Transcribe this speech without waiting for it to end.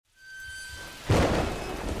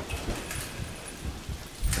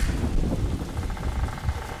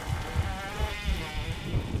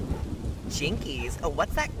Jinkies,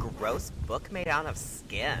 what's that gross book made out of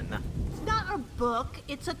skin? It's not a book,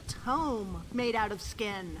 it's a tome made out of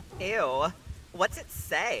skin. Ew. What's it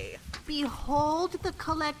say? Behold the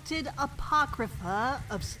collected Apocrypha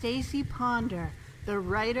of Stacy Ponder, the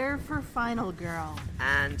writer for Final Girl.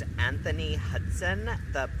 And Anthony Hudson,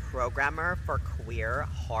 the programmer for Queer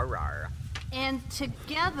Horror. And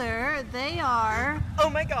together they are... Oh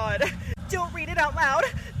my god! Don't read it out loud!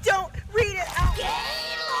 Don't read it out loud!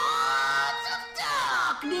 Gaylords of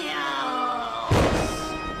Darkness!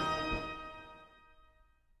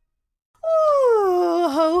 Ooh,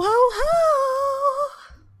 ho, ho, ho!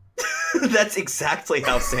 That's exactly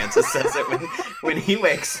how Santa says it when he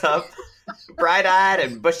wakes up. Bright-eyed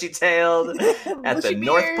and bushy-tailed at the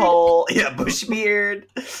North Pole. Yeah, bushy beard.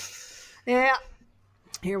 Yeah.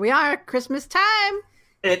 Here we are, Christmas time.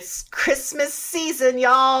 It's Christmas season,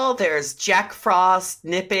 y'all. There's Jack Frost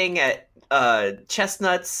nipping at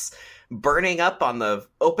chestnuts, burning up on the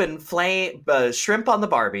open flame, shrimp on the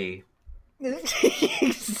Barbie.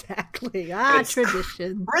 Exactly.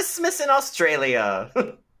 Tradition. Christmas in Australia.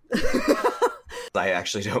 I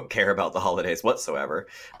actually don't care about the holidays whatsoever.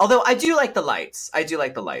 Although I do like the lights.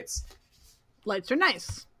 Lights are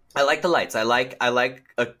nice. I like the lights. I like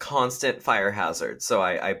a constant fire hazard. So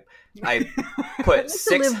I put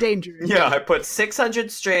live dangerous. Yeah, I put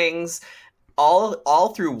 600 strings all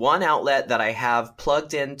through one outlet that I have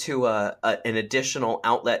plugged into an additional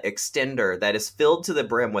outlet extender that is filled to the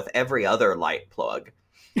brim with every other light plug.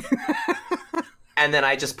 And then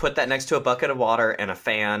I just put that next to a bucket of water and a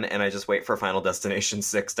fan, and I just wait for Final Destination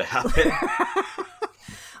 6 to happen.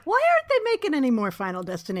 Why aren't they making any more Final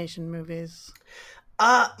Destination movies?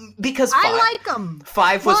 Because I like them.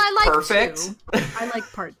 5 was perfect. I like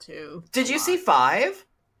part 2. Did you see 5?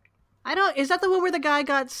 Is that the one where the guy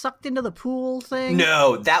got sucked into the pool thing?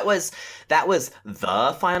 No, that was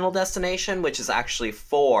the Final Destination, which is actually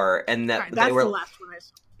 4, and that's the last one I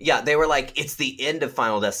saw. Yeah, they were like, it's the end of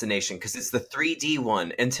Final Destination because it's the 3D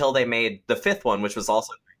one until they made the 5th one, which was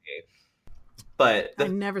also 3D. But I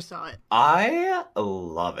never saw it. I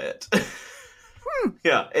love it.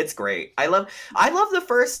 Yeah, it's great. I love the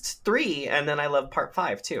first 3, and then I love part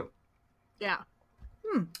 5 too. Yeah.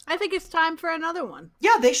 I think it's time for another one.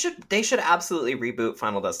 Yeah, they should absolutely reboot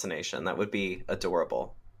Final Destination. That would be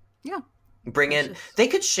adorable. Yeah. They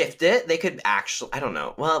could shift it. They could actually, I don't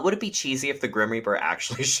know. Well, would it be cheesy if the Grim Reaper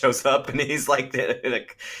actually shows up and he's like, and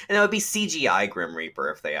it would be CGI Grim Reaper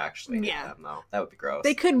if they actually did that. No, that would be gross.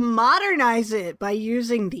 They could modernize it by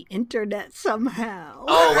using the internet somehow.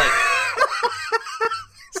 Oh, like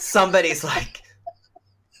somebody's like,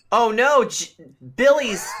 oh no,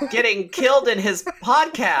 Billy's getting killed in his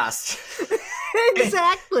podcast.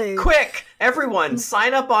 Exactly. Quick, everyone,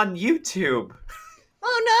 sign up on YouTube.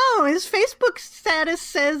 Oh no, his Facebook status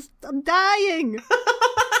says, I'm dying. You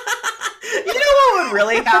know what would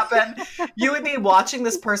really happen? You would be watching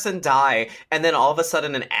this person die, and then all of a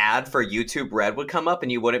sudden an ad for YouTube Red would come up,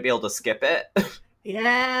 and you wouldn't be able to skip it.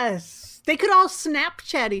 Yes. They could all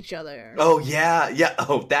Snapchat each other. Oh, yeah. Yeah.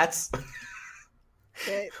 Oh, that's...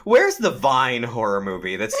 Where's the Vine horror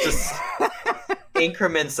movie that's just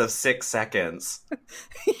increments of 6 seconds?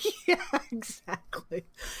 Yeah, exactly.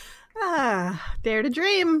 Dare to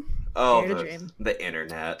dream. Oh, Dare to dream. The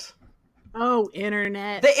internet. Oh,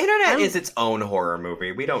 internet. The internet is its own horror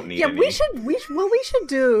movie. We don't need any. We should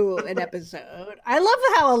do an episode. I love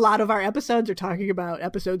how a lot of our episodes are talking about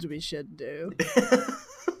episodes we should do.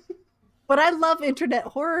 But I love internet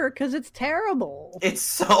horror because it's terrible. It's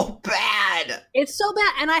so bad. It's so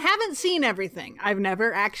bad. And I haven't seen everything. I've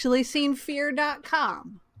never actually seen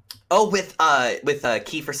Fear.com. Oh, with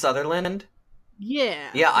Kiefer Sutherland? Yeah.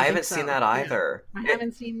 Yeah, I haven't seen that either. Yeah, I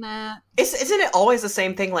haven't seen that. Isn't it always the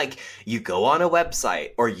same thing? Like, you go on a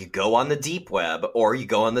website, or you go on the deep web, or you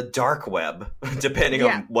go on the dark web, depending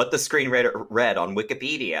on what the screenreader read on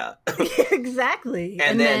Wikipedia. Exactly.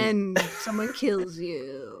 And then someone kills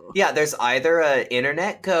you. Yeah, there's either an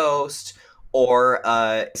internet ghost, or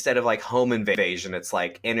instead of like home invasion, it's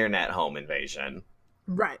like internet home invasion.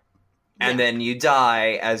 Right. And then you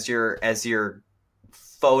die as your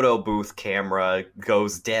photo booth camera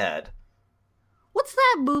goes dead. What's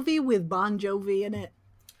that movie with Bon Jovi in it?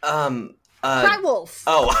 Cry Wolf.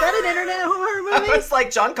 Oh. Is that an internet horror movie? I was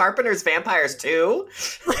like, John Carpenter's Vampires 2?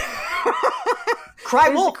 Cry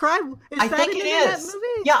Wolf. I think it is.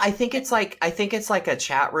 Movie? Yeah, I think it's like a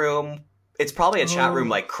chat room. It's probably a chat room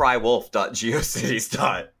like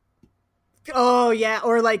crywolf.geocities. Oh, yeah.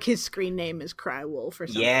 Or like his screen name is Cry Wolf or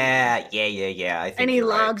something. Yeah. I think and he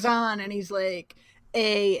logs on and he's like,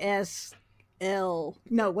 ASL.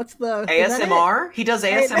 No, what's the... ASMR? He does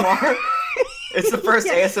ASMR? It's the first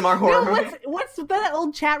ASMR horror movie. What's that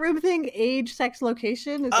old chat room thing? Age, sex,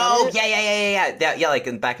 location? Is Oh, that it? yeah,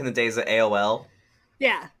 like back in the days of AOL.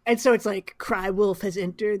 Yeah. And so it's like, Cry Wolf has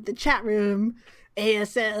entered the chat room.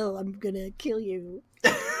 ASL, I'm gonna kill you.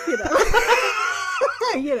 You know.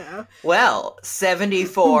 You know. Well,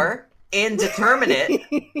 74, indeterminate, None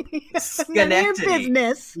of your Schenectady.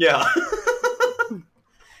 business. Yeah.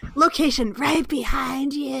 Location right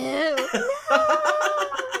behind you.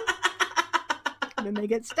 And then they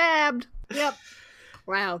get stabbed. Yep.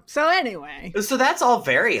 Wow. So anyway. So that's all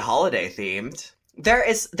very holiday themed. There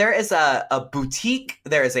is a boutique,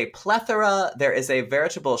 there is a plethora, there is a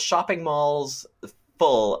veritable shopping malls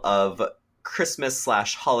full of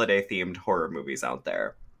Christmas/holiday themed horror movies out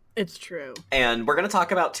there. It's true. And we're going to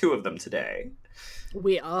talk about 2 of them today.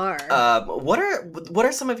 We are. What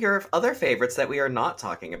are some of your other favorites that we are not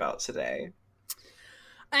talking about today?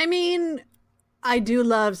 I mean, I do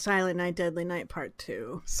love Silent Night, Deadly Night Part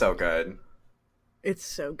 2. So good. It's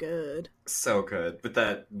so good. So good. With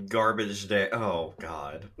that garbage day. Oh,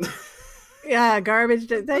 God. Yeah, Garbage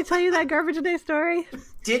Day. Did I tell you that Garbage Day story?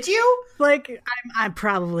 Did you? Like, I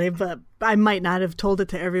probably, but I might not have told it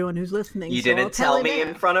to everyone who's listening. You so I'll didn't tell me it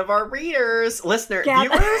in front of our readers. Viewers? Gather-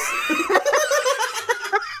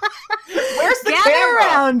 Where's the Gather camera?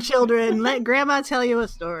 around, children. Let Grandma tell you a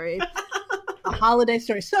story. A holiday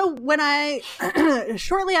story. So when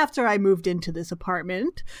shortly after I moved into this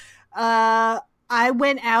apartment, I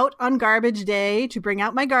went out on Garbage Day to bring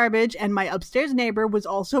out my garbage, and my upstairs neighbor was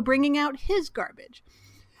also bringing out his garbage.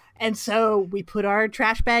 And so we put our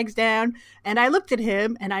trash bags down, and I looked at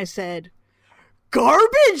him and I said,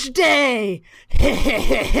 "Garbage Day!"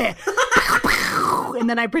 And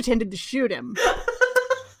then I pretended to shoot him.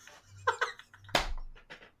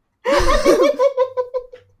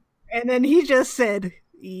 And then he just said,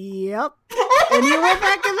 "Yep." And he went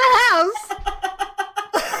back in the house.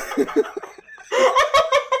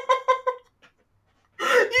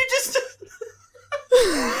 You just...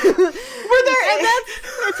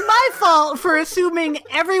 It's my fault for assuming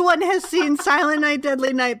everyone has seen Silent Night,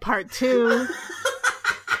 Deadly Night Part 2.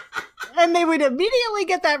 And they would immediately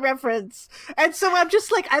get that reference. And so I'm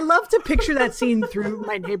just like, I love to picture that scene through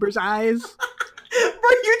my neighbor's eyes.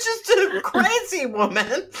 You're just a crazy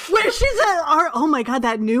woman. Where she's oh my God,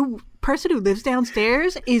 that new person who lives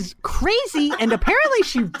downstairs is crazy. And apparently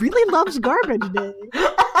she really loves Garbage Day.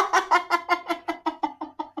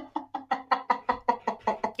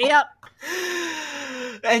 Yep.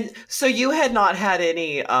 And so you had not had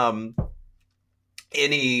any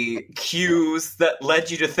cues that led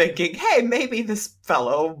you to thinking, hey, maybe this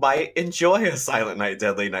fellow might enjoy a Silent Night,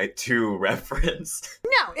 Deadly Night 2 reference.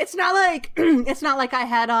 No, it's not like I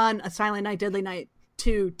had on a Silent Night, Deadly Night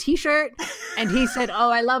 2 t-shirt and he said, "Oh,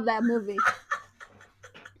 I love that movie."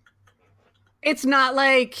 It's not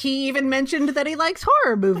like he even mentioned that he likes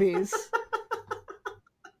horror movies.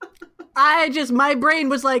 My brain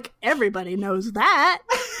was like, everybody knows that.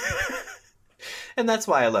 And that's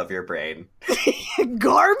why I love your brain.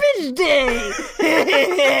 Garbage Day!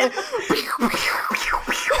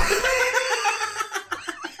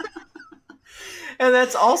 And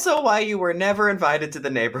that's also why you were never invited to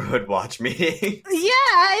the neighborhood watch meeting. Yeah,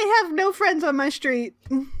 I have no friends on my street,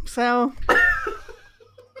 so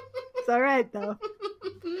it's all right, though.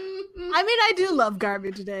 I mean, I do love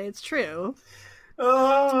Garbage Day, it's true.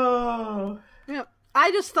 Oh. Yep.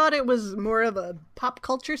 I just thought it was more of a pop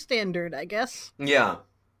culture standard, I guess. Yeah.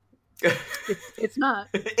 It's not.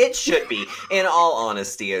 It should be. In all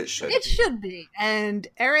honesty, it should. It should be. And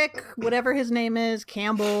Eric, whatever his name is,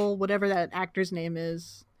 Campbell, whatever that actor's name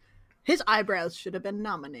is, his eyebrows should have been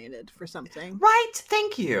nominated for something. Right,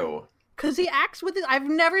 thank you. Because he acts with it. I've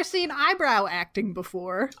never seen eyebrow acting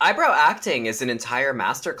before. Eyebrow acting is an entire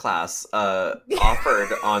masterclass offered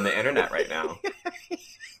on the internet right now.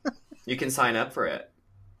 You can sign up for it.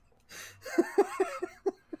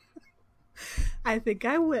 I think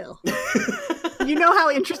I will. You know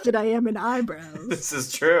how interested I am in eyebrows. This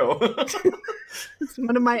is true. It's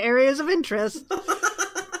one of my areas of interest.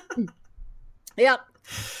 Yep.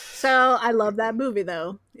 So I love that movie,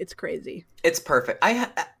 though. It's crazy. It's perfect.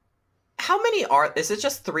 How many are... Is it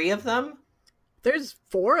just 3 of them? There's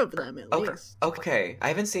 4 of them, at least. Okay. I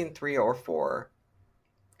haven't seen 3 or 4.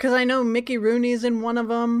 Because I know Mickey Rooney's in one of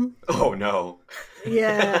them. Oh, no.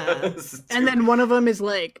 Yeah. And then one of them is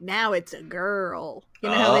like, now it's a girl. You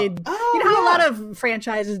know how how a lot of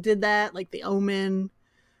franchises did that? Like the Omen.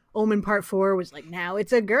 Omen Part 4 was like, now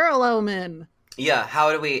it's a girl Omen. Yeah,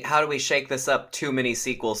 how do we shake this up? Too many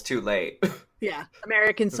sequels too late. Yeah.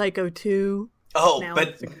 American Psycho 2. Oh, Now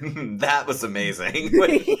but that was amazing.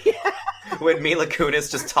 Yeah. when Mila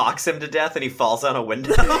Kunis just talks him to death and he falls out a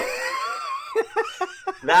window.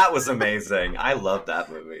 That was amazing. I love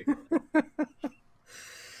that movie.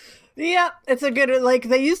 Yeah, it's a good, like,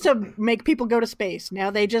 they used to make people go to space. Now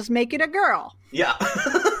they just make it a girl. Yeah.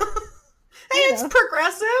 Hey, it's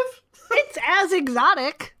progressive. It's as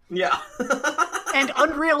exotic Yeah. and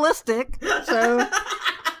unrealistic. So,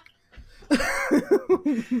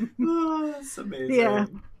 Oh, that's amazing. yeah.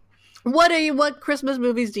 What Christmas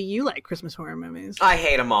movies do you like? Christmas horror movies? I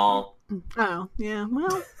hate them all. Oh, yeah.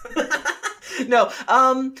 Well, No,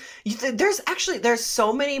 there's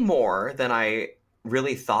so many more than I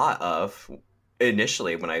really thought of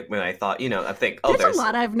initially when I thought, I think, there's a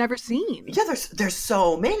lot I've never seen. Yeah, there's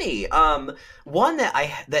so many. One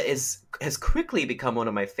that has quickly become one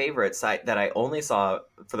of my favorites that I only saw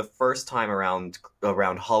for the first time around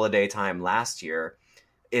holiday time last year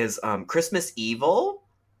is Christmas Evil,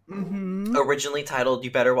 originally titled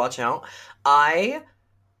 "You Better Watch Out." I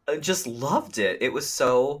just loved it. It was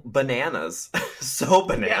so bananas. So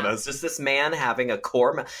bananas. Yeah. Just this man having a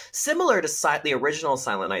core... similar to the original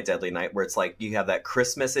Silent Night, Deadly Night, where it's like you have that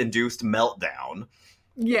Christmas-induced meltdown.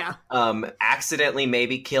 Yeah. Accidentally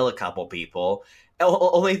maybe kill a couple people.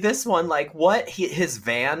 Only this one, like, his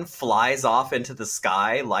van flies off into the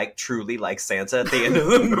sky, truly like Santa at the end of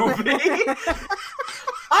the movie.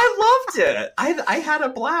 I loved it. I had a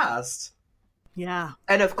blast. Yeah.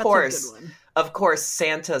 And of course,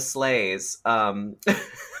 Santa Slays,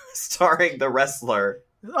 starring the wrestler.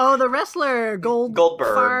 Oh, the wrestler,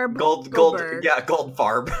 Goldberg. Goldberg. Yeah,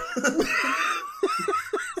 Goldfarb.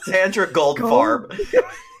 Sandra Goldfarb.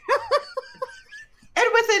 And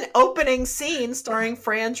with an opening scene starring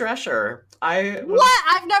Fran Drescher. What?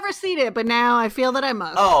 I've never seen it, but now I feel that I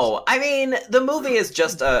must. Oh, I mean, the movie is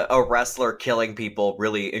just a wrestler killing people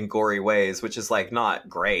really in gory ways, which is not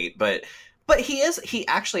great, but he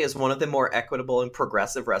actually is one of the more equitable and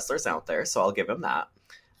progressive wrestlers out there, so I'll give him that.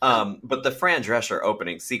 But the Fran Drescher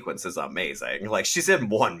opening sequence is amazing. She's in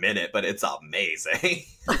 1 minute, but it's amazing.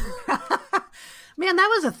 Man,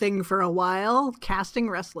 that was a thing for a while, casting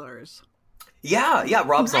wrestlers. Yeah,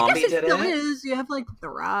 Rob Zombie did it. I guess it still is. You have The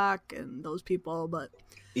Rock and those people, but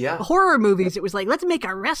yeah, horror movies, it was let's make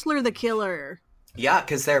a wrestler the killer. Yeah,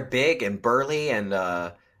 because they're big and burly and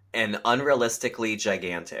unrealistically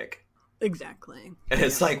gigantic. Exactly. And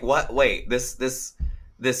it's what? Wait, this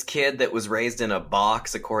kid that was raised in a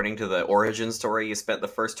box, according to the origin story you spent the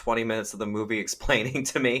first 20 minutes of the movie explaining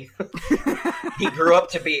to me. He grew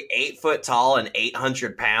up to be 8 foot tall and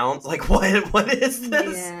 800 pounds. What is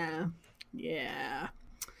this? Yeah.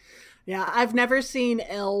 I've never seen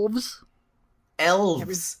Elves.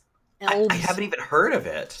 Elves. I haven't even heard of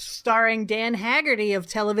it. Starring Dan Haggerty of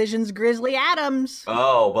television's Grizzly Adams.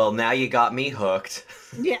 Oh, well, now you got me hooked.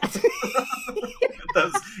 Yes.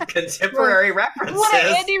 Those contemporary references. One of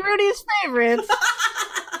Andy Rooney's favorites.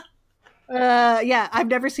 Yeah, I've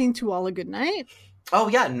never seen To All a Good Night. Oh,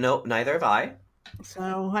 yeah, no, neither have I.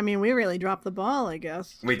 So, I mean, we really dropped the ball, I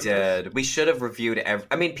guess. We did. We should have reviewed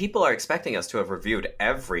people are expecting us to have reviewed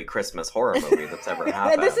every Christmas horror movie that's ever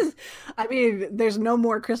happened. There's no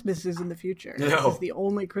more Christmases in the future. No. This is the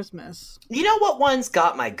only Christmas. You know what one's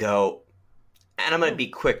got my goat? And I'm going to be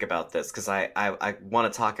quick about this because I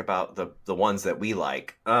want to talk about the ones that we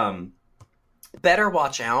like. Better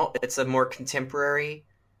Watch Out. It's a more contemporary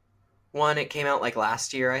one. It came out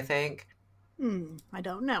last year, I think. I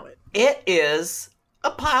don't know it. It is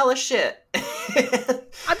a pile of shit.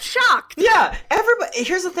 I'm shocked. Yeah,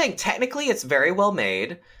 here's the thing. Technically, it's very well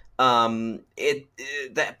made. The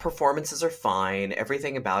performances are fine.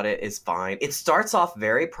 Everything about it is fine. It starts off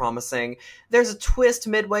very promising. There's a twist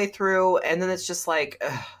midway through, and then it's just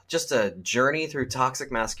just a journey through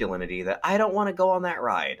toxic masculinity that I don't want to go on that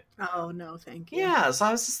ride. Oh no, thank you. Yeah, so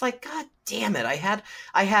I was just God damn it. I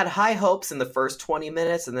had high hopes in the first 20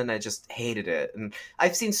 minutes, and then I just hated it. And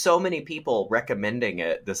I've seen so many people recommending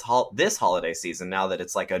it this holiday season now that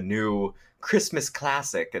it's a new Christmas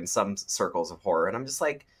classic in some circles of horror, and I'm just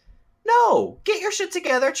no, get your shit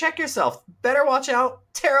together. Check yourself. Better Watch Out.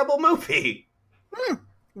 Terrible movie.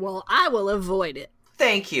 Well, I will avoid it.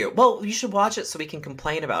 Thank you. Well, you should watch it so we can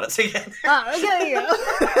complain about it together. Oh, okay.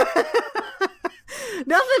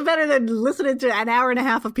 Nothing better than listening to an hour and a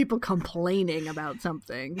half of people complaining about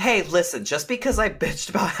something. Hey, listen, just because I bitched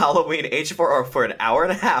about Halloween H4R for an hour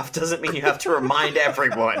and a half doesn't mean you have to remind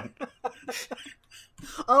everyone.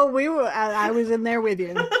 Oh, I was in there with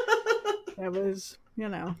you. That was...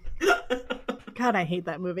 God, I hate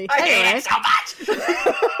that movie. I hate it so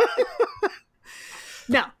much!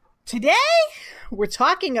 Now, today we're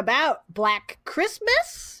talking about Black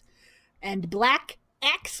Christmas and Black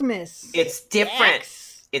Xmas. It's different.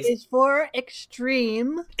 It's is for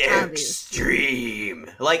extreme. Obviously. extreme.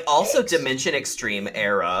 Like, also Dimension Extreme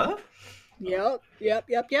era. Yep.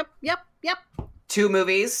 2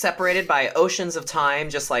 movies separated by oceans of time,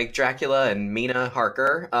 just like Dracula and Mina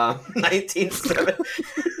Harker. 1970.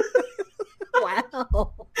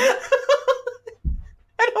 Wow.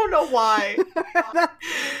 I don't know why.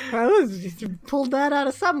 I was pulled that out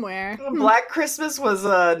of somewhere. Black Christmas was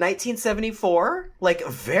 1974, like a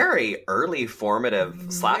very early formative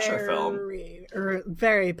slasher film.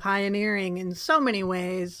 Very pioneering in so many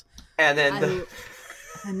ways. And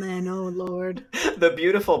then oh Lord, the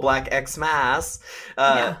beautiful Black Xmas,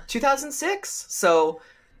 2006. So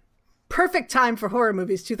perfect time for horror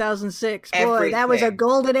movies. 2006. Boy, that was a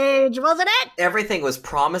golden age, wasn't it? everything was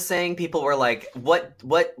promising. People were like, "What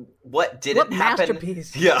didn't What happen?"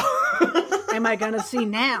 masterpiece. Yeah. Am I gonna see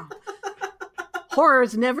now?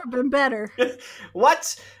 Horror's never been better.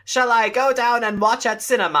 What shall I go down and watch at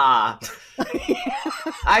cinema?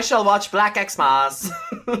 I shall watch Black Xmas,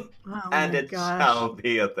 and it shall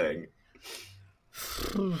be a thing.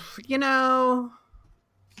 You know,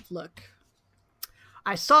 look,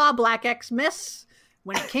 I saw Black Xmas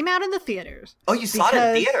when it came out in the theaters. Oh, you saw it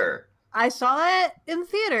in theater? I saw it in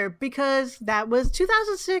theater because that was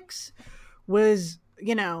 2006 was,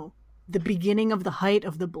 you know, the beginning of the height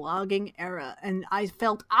of the blogging era, and I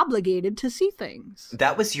felt obligated to see things.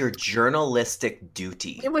 That was your journalistic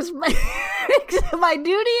duty. It was my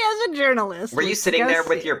duty as a journalist. Were you sitting there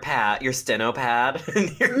with your steno pad?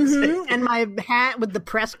 And my hat with the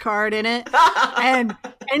press card in it? And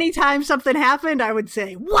anytime something happened, I would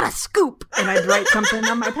say, "What a scoop!" And I'd write something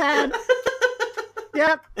on my pad.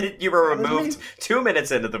 Yep. You were removed 2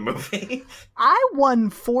 minutes into the movie. I won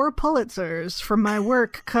 4 Pulitzers for my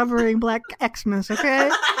work covering Black Xmas, okay?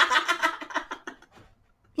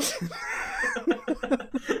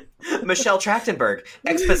 Michelle Trachtenberg,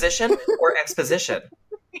 exposition or exposition?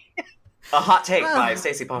 A hot take by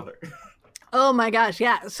Stacey Ponder. Oh my gosh,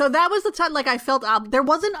 yeah. So that was the time, like, I felt there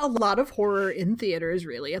wasn't a lot of horror in theaters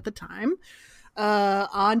really at the time.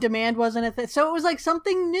 On demand wasn't a thing, so it was like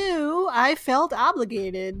something new. I felt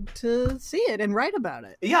obligated to see it and write about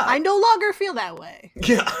it. Yeah, I no longer feel that way.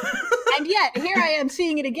 Yeah. And yet here I am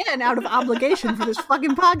seeing it again out of obligation for this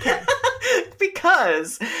fucking podcast.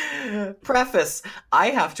 Because, preface, I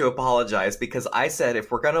have to apologize because I said if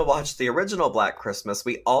we're gonna watch the original Black Christmas,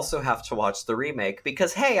 we also have to watch the remake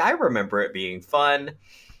because, hey, I remember it being fun.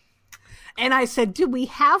 And I said, do we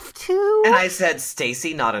have to? And I said,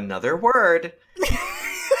 Stacey, not another word.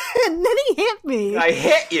 And then he hit me. I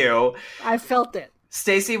hit you. I felt it.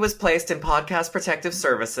 Stacey was placed in Podcast Protective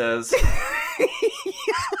Services.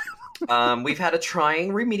 We've had a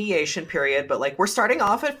trying remediation period, but like we're starting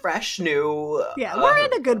off at fresh, new. Yeah, we're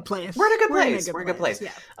in a good place. We're in a good place.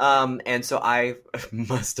 Yeah. And so I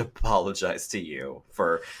must apologize to you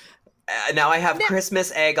for. Now I have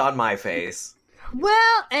Christmas egg on my face.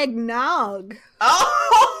 Well, eggnog.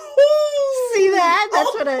 Oh, see that?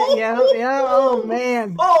 That's what I. Yeah. Oh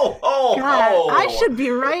man. God, I should be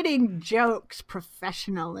writing jokes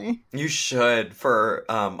professionally. You should for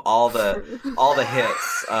all the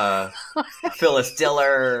hits. Phyllis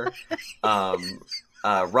Diller,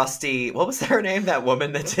 Rusty. What was her name? That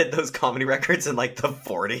woman that did those comedy records in like the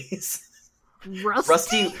 40s.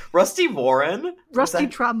 Rusty Warren? Rusty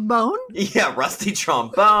Trombone? Yeah, Rusty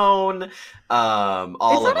Trombone.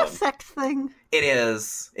 All of them. Is that a sex thing? It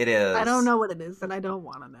is. I don't know what it is, and I don't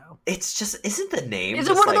want to know. It's just, isn't the name? Is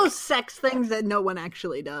it one of those sex things that no one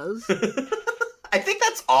actually does? I think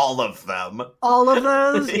that's all of them. All of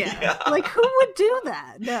those? Yeah. Like, who would do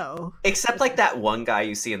that? No. Except like that one guy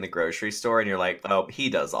you see in the grocery store, and you're like, oh,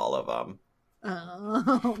 he does all of them.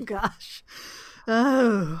 Oh, gosh.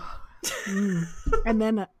 Oh. And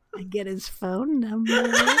then I get his phone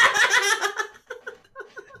number.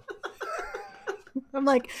 I'm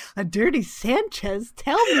like, a dirty Sanchez,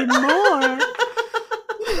 tell me more.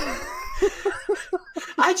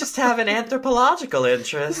 I just have an anthropological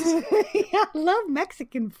interest. I love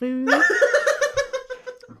Mexican food.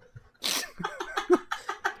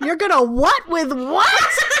 You're gonna what with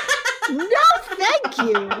what? No, thank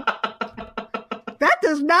you. That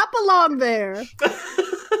does not belong there.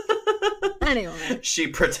 Anyway. She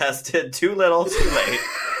protested too little, too late.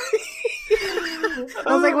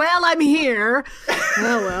 I was like, well, I'm here.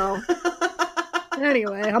 Oh, well.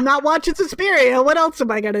 Anyway, I'm not watching Suspiria. What else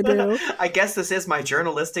am I going to do? I guess this is my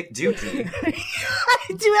journalistic duty.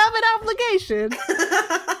 I do have an obligation.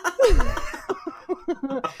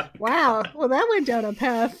 Wow. Well, that went down a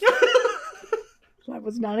path I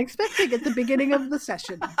was not expecting at the beginning of the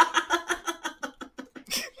session.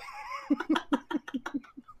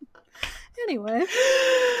 Anyway.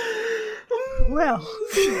 Well.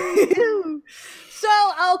 So,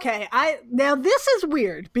 okay, now this is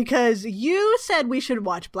weird because you said we should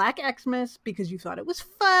watch Black Xmas because you thought it was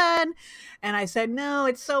fun, and I said no,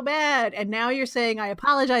 it's so bad, and now you're saying I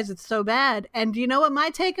apologize, it's so bad, and do you know what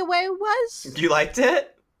my takeaway was? You liked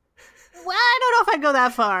it? Well, I don't know if I'd go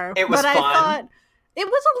that far. It was but fun. I thought it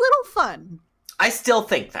was a little fun. I still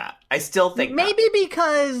think that. Maybe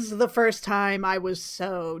because the first time I was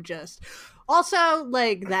so just... Also,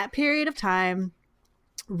 like, that period of time...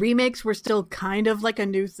 remakes were still kind of like a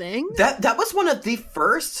new thing. That was one of the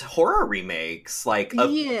first horror remakes, like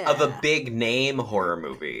of a big name horror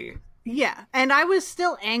movie. Yeah, and I was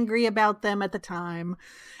still angry about them at the time,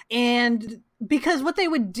 and because what they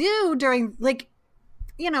would do during, like,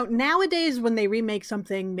 you know, nowadays when they remake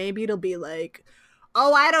something, maybe it'll be like,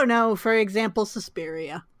 oh, I don't know, for example,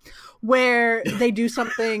 Suspiria, where they do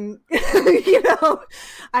something, you know,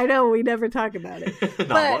 I know we never talk about it,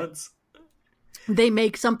 Not once. They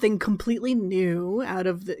make something completely new out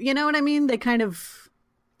of the, you know what I mean? They kind of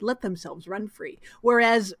let themselves run free.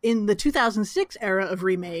 Whereas in the 2006 era of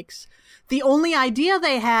remakes, the only idea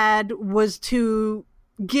they had was to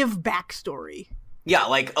give backstory. Yeah,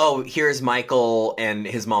 like, oh, here's Michael and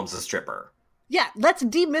his mom's a stripper. Yeah, let's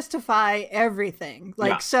demystify everything.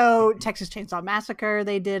 Like, so Texas Chainsaw Massacre,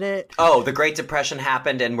 they did it. Oh, the Great Depression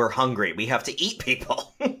happened and we're hungry. We have to eat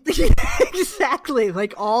people. Exactly.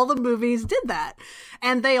 Like, all the movies did that.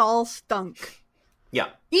 And they all stunk. Yeah.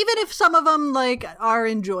 Even if some of them, like, are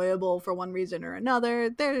enjoyable for one reason or another,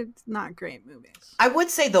 they're not great movies. I would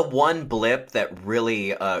say the one blip that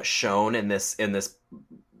really shone in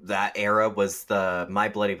that era was the My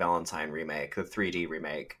Bloody Valentine remake, the 3D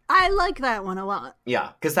remake. I like that one a lot.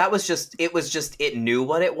 Yeah, because that was it knew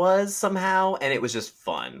what it was somehow, and it was just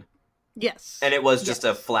fun. Yes. And it was just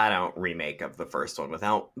a flat-out remake of the first one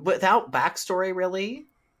without backstory, really?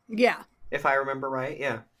 Yeah. If I remember right,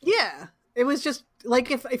 yeah. Yeah. It was just, like,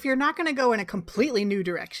 if you're not going to go in a completely new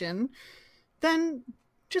direction, then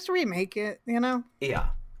just remake it, you know? Yeah.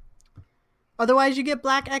 Otherwise, you get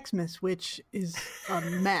Black Xmas, which is a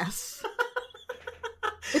mess.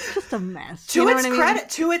 It's just a mess. To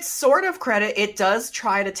its sort of credit, it does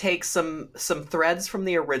try to take some threads from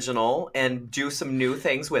the original and do some new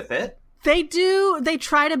things with it. They do. They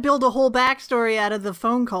try to build a whole backstory out of the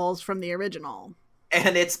phone calls from the original.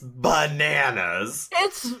 And it's bananas.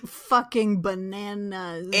 It's fucking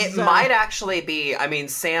bananas. It might actually be, I mean,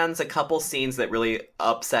 sans a couple scenes that really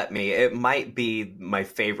upset me, it might be my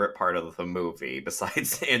favorite part of the movie,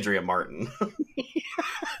 besides Andrea Martin.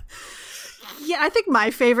 Yeah, I think my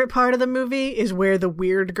favorite part of the movie is where the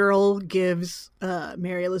weird girl gives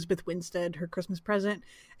Mary Elizabeth Winstead her Christmas present,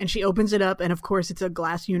 and she opens it up, and of course it's a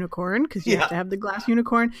glass unicorn, because you have to have the glass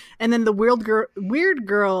unicorn, and then the weird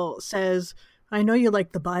girl says, I know you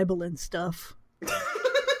like the Bible and stuff.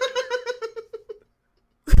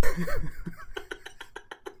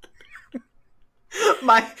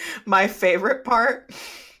 My favorite part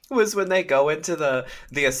was when they go into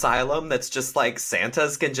the asylum that's just like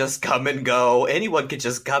Santas can just come and go. Anyone can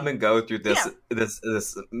just come and go through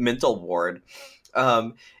this mental ward.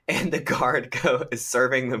 And the guard is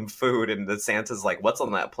serving them food, and the Santa's like, what's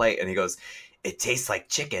on that plate? And he goes, it tastes like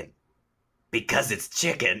chicken. Because it's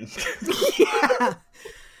chicken.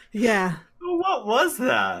 Yeah. What was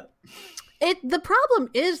that? The problem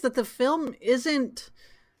is that the film isn't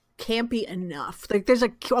campy enough. Like, there's a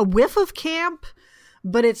whiff of camp,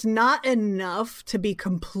 but it's not enough to be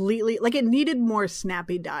completely... Like, it needed more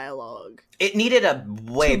snappy dialogue. It needed a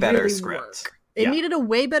way better script. It needed a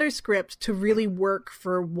way better script to really work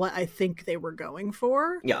for what I think they were going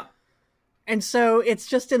for. Yeah. And so it's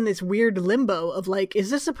just in this weird limbo of, like, is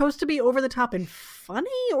this supposed to be over the top and funny?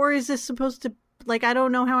 Or is this supposed to, like, I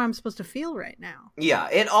don't know how I'm supposed to feel right now. Yeah,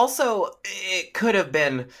 it could have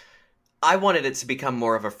been, I wanted it to become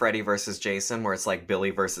more of a Freddy versus Jason, where it's like Billy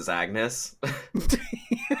versus Agnes.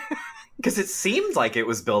 Because it seemed like it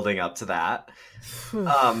was building up to that.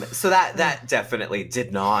 So that definitely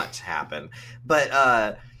did not happen. But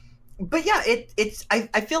yeah,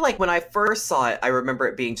 I feel like when I first saw it, I remember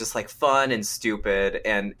it being just like fun and stupid,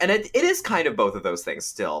 and it is kind of both of those things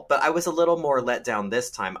still, but I was a little more let down this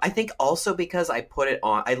time. I think also because I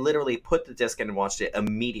literally put the disc in and watched it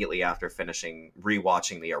immediately after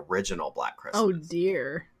rewatching the original Black Christmas. Oh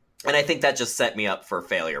dear. And I think that just set me up for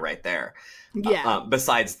failure right there. Yeah.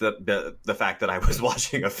 Besides the fact that I was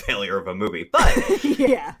watching a failure of a movie, but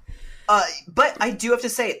yeah. But I do have to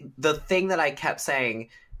say, the thing that I kept saying,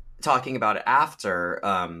 talking about it after,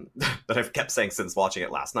 that I've kept saying since watching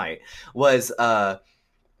it last night, was, there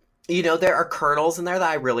are kernels in there that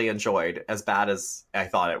I really enjoyed, as bad as I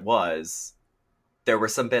thought it was. there were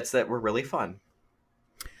some bits that were really fun.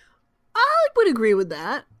 I would agree with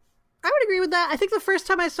that. I think the first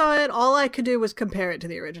time I saw it, all I could do was compare it to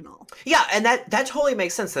the original. Yeah, and that totally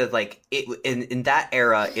makes sense. That like in that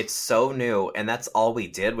era, it's so new, and that's all we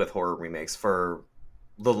did with horror remakes for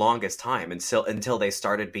the longest time until they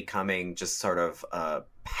started becoming just sort of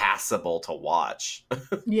passable to watch.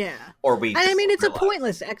 Yeah, or we. I mean, it's a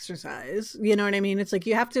pointless exercise. You know what I mean? It's like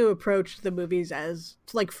you have to approach the movies as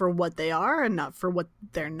like for what they are and not for what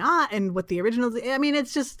they're not, and what the original. I mean,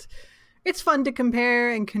 it's just. It's fun to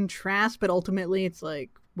compare and contrast, but ultimately it's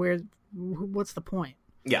like, what's the point?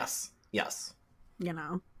 Yes. You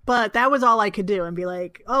know? But that was all I could do and be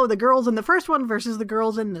like, oh, the girls in the first one versus the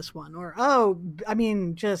girls in this one. Or,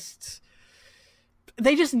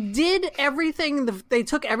 they just did everything. They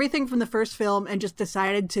took everything from the first film and just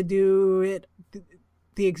decided to do it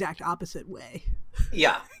the exact opposite way.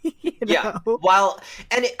 Yeah. You know? Yeah.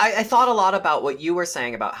 I thought a lot about what you were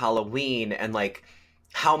saying about Halloween and like,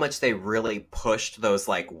 how much they really pushed those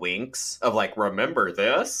like winks of like, remember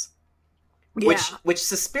this? Yeah. Which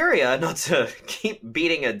Suspiria, not to keep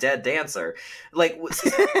beating a dead dancer, like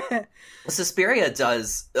Suspiria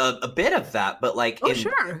does a bit of that, but like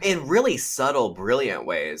in really subtle, brilliant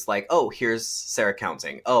ways. Like, oh, here's Sarah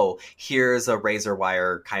counting. Oh, here's a razor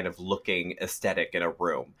wire kind of looking aesthetic in a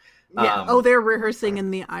room. Yeah. They're rehearsing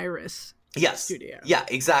in the Iris. Yes. Studio. Yeah,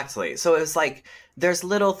 exactly. So it was like there's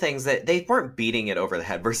little things that they weren't beating it over the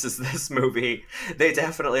head versus this movie. They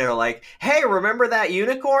definitely are like, hey, remember that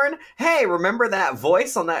unicorn? Hey, remember that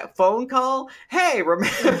voice on that phone call? Hey,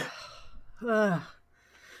 remember.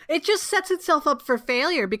 It just sets itself up for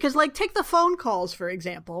failure because, like, take the phone calls, for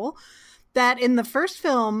example, that in the first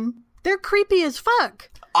film, they're creepy as fuck.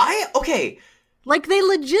 Okay. Like, they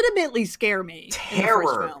legitimately scare me.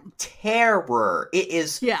 Terror. It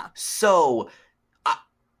is so...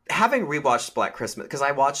 having rewatched Black Christmas, because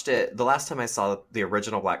I watched it... The last time I saw the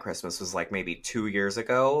original Black Christmas was like maybe 2 years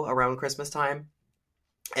ago around Christmas time.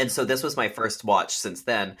 And so this was my first watch since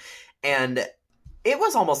then. And it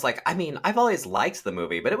was almost like... I mean, I've always liked the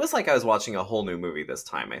movie, but it was like I was watching a whole new movie this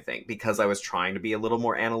time, I think, because I was trying to be a little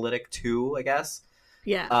more analytic too, I guess.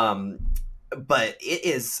 Yeah. But it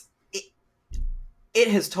is... It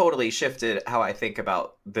has totally shifted how I think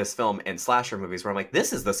about this film and slasher movies, where I'm like,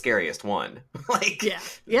 this is the scariest one. Like,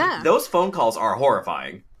 yeah, those phone calls are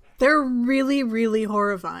horrifying. They're really, really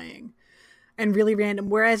horrifying and really random.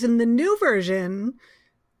 Whereas in the new version,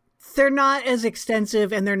 they're not as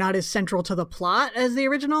extensive and they're not as central to the plot as the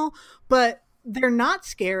original, but they're not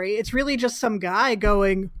scary. It's really just some guy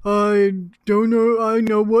going, I don't know, I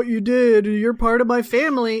know what you did. You're part of my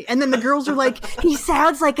family. And then the girls are like, he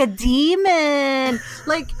sounds like a demon.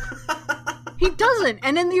 Like, he doesn't.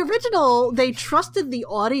 And in the original, they trusted the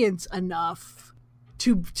audience enough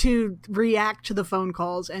to react to the phone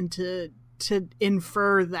calls and to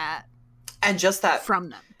infer that. And just that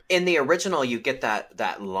from them. In the original, you get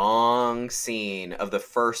that long scene of the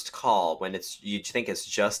first call when you think it's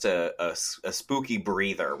just a spooky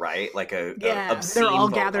breather, right? Like a obscene they're all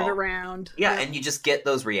phone gathered call. Around. Yeah, and you just get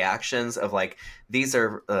those reactions of like, these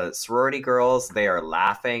are sorority girls. They are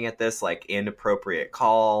laughing at this like inappropriate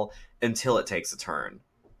call until it takes a turn.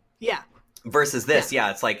 Yeah. Versus this,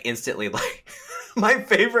 it's like instantly like... My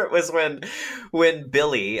favorite was when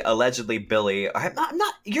Billy, allegedly Billy,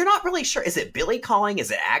 you're not really sure. Is it Billy calling?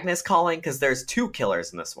 Is it Agnes calling? Because there's two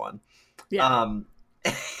killers in this one. Yeah.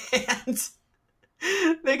 And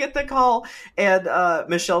they get the call, and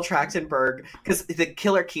Michelle Trachtenberg, because the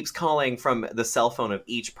killer keeps calling from the cell phone of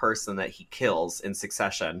each person that he kills in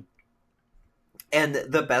succession. And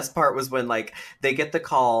the best part was when, like, they get the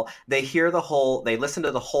call, they listen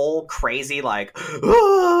to the whole crazy, like,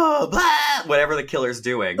 oh, blah, whatever the killer's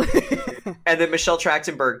doing. And then Michelle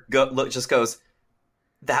Trachtenberg just goes,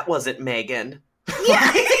 that wasn't Megan.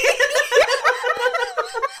 Yeah.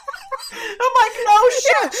 I'm like, oh,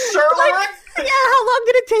 shit, Sherlock. Like, yeah, how long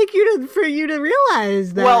did it take for you to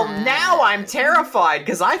realize that? Well, now I'm terrified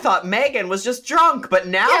because I thought Megan was just drunk, but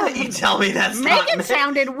now that you tell me that's not Megan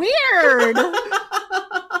sounded weird.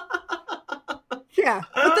 Yeah,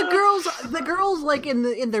 but the girls like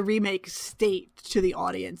in the remake state to the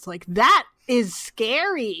audience like that is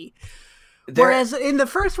scary. Whereas in the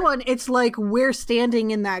first one, it's like we're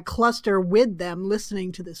standing in that cluster with them,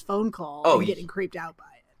 listening to this phone call and getting creeped out by it.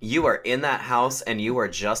 You are in that house and you are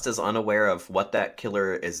just as unaware of what that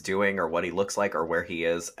killer is doing or what he looks like or where he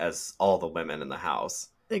is as all the women in the house.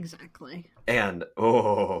 Exactly. And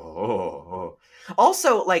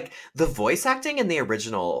also, like, the voice acting in the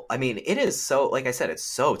original, I mean, it is so, like I said, it's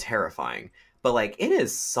so terrifying, but like it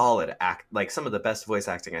is solid like some of the best voice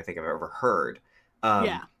acting I think I've ever heard.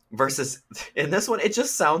 versus in this one, it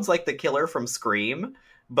just sounds like the killer from Scream,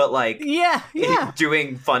 but like Yeah, yeah.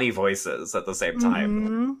 doing funny voices at the same time.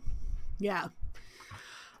 Mhm. Yeah.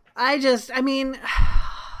 I mean,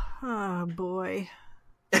 oh boy.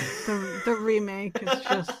 The remake is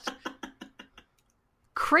just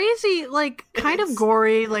crazy, like kind of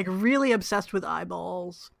gory, like really obsessed with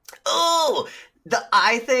eyeballs. Oh, the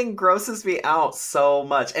eye thing grosses me out so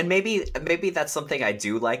much. And maybe that's something I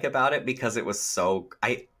do like about it because it was so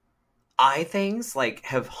eye things like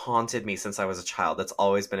have haunted me since I was a child. That's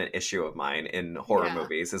always been an issue of mine in horror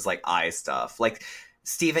movies is like eye stuff. Like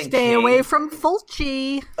Stephen King. Stay away from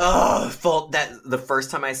Fulci. Oh, that the first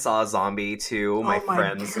time I saw Zombie 2, my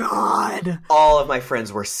friends, God, all of my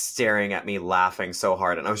friends were staring at me laughing so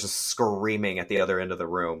hard, and I was just screaming at the other end of the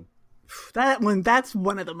room. That's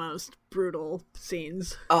one of the most brutal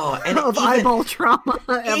scenes. Oh, and of eyeball trauma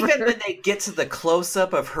ever. Even when they get to the close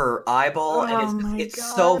up of her eyeball, and it's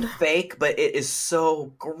so fake, but it is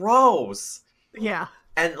so gross. Yeah.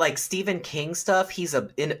 And like Stephen King stuff,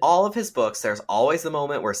 in all of his books, there's always the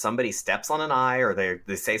moment where somebody steps on an eye or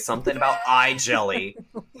they say something about eye jelly.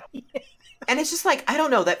 And it's just like, I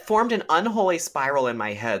don't know, that formed an unholy spiral in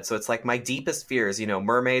my head. So it's like my deepest fears,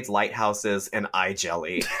 mermaids, lighthouses, and eye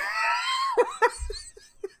jelly.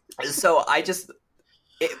 So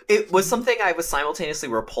it was something I was simultaneously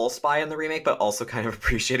repulsed by in the remake, but also kind of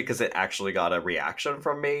appreciated because it actually got a reaction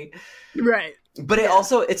from me. Right. But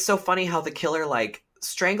it's so funny how the killer like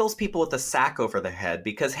strangles people with a sack over their head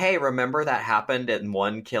because, hey, remember that happened in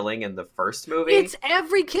one killing in the first movie? It's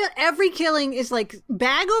every killing is like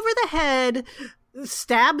bag over the head,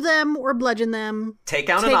 stab them or bludgeon them, take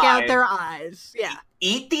out their eyes. Yeah.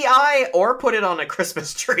 Eat the eye or put it on a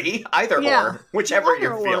Christmas tree. Either or, whichever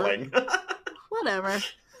you're feeling. Whatever.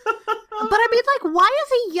 But I mean, like, why is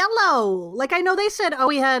he yellow? Like, I know they said,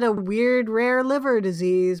 he had a weird, rare liver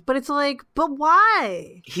disease, but it's like, but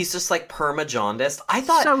why? He's just like perma-jaundiced. I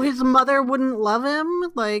thought so his mother wouldn't love him.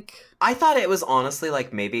 Like, I thought it was honestly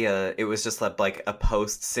like maybe it was just like a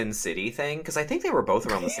post Sin City thing because I think they were both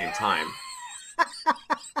around the same time.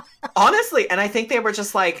 Honestly, and I think they were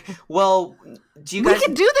just like, well, we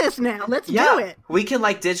can do this now. Let's do it. We can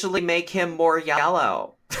like digitally make him more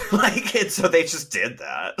yellow. So they just did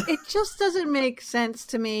that. It just doesn't make sense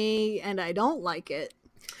to me, and I don't like it.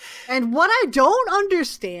 And what I don't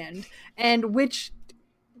understand, and which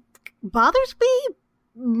bothers me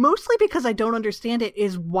mostly because I don't understand it,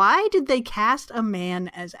 is why did they cast a man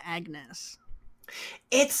as Agnes?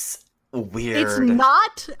 It's weird. It's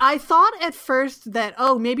not. I thought at first that,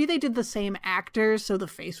 maybe they did the same actors, so the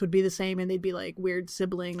face would be the same and they'd be like weird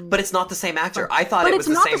siblings. But it's not the same actor. I thought it was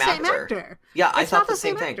the same actor. Yeah, I thought the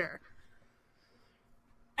same thing.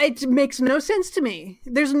 It makes no sense to me.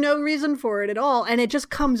 There's no reason for it at all. And it just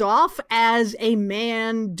comes off as a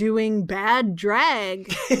man doing bad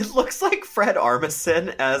drag. It looks like Fred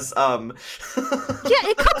Armisen as, Yeah,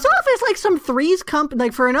 it comes off as like some Three's Company,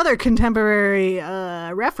 like for another contemporary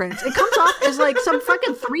reference. It comes off as like some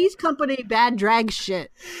fucking Three's Company bad drag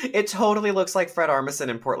shit. It totally looks like Fred Armisen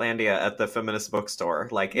in Portlandia at the feminist bookstore.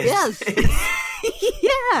 Like, yes.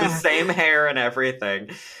 The same hair and everything.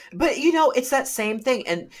 But, it's that same thing.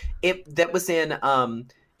 And that was in,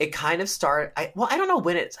 it kind of started, I don't know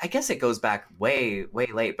when I guess it goes back way, way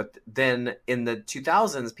late. But then in the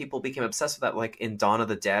 2000s, people became obsessed with that. Like in Dawn of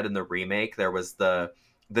the Dead in the remake, there was the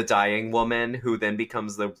dying woman who then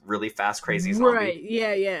becomes the really fast, crazy zombie. Right,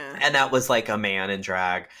 yeah. And that was like a man in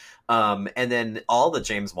drag. And then all the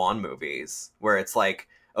James Wan movies where it's like,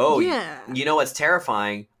 you know what's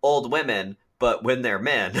terrifying? Old women, but when they're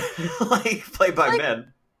men, like played by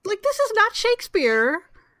men. Like, this is not Shakespeare.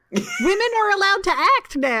 Women are allowed to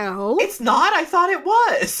act now. It's not? I thought it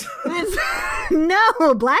was.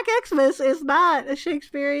 No, Black Xmas is not a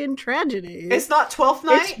Shakespearean tragedy. It's not Twelfth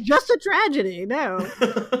Night? It's just a tragedy, no.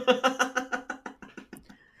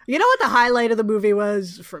 You know what the highlight of the movie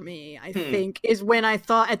was for me, I think, is when I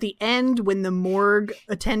thought at the end, when the morgue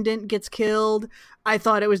attendant gets killed, I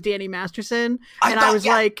thought it was Danny Masterson. I was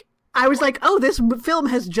like, this film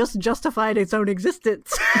has just justified its own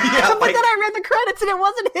existence. Yeah, but then I read the credits and it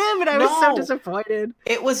wasn't him, and I was so disappointed.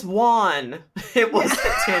 It was Juan. It wasn't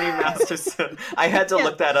Danny Masterson. I had to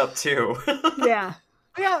look that up too. Yeah.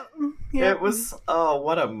 It was,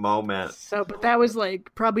 what a moment. But that was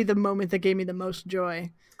like probably the moment that gave me the most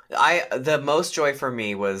joy. The most joy for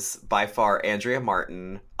me was by far Andrea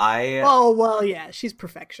Martin. She's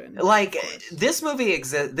perfection. Like this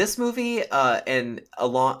movie and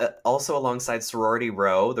also alongside Sorority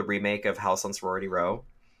Row, the remake of House on Sorority Row,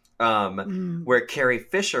 where Carrie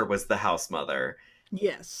Fisher was the house mother.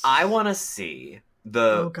 Yes. I want to see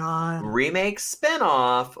Oh God. remake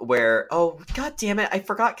spinoff where, oh god damn it, I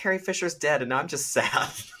forgot Carrie Fisher's dead and now I'm just sad.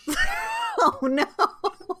 Oh no.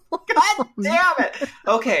 God damn it.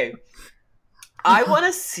 Okay. I want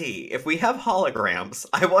to see, if we have holograms,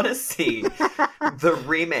 I want to see the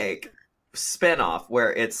remake spinoff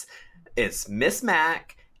where it's Miss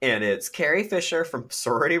Mac and it's Carrie Fisher from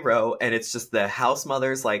Sorority Row and it's just the house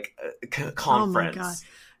mothers like conference. Oh my God.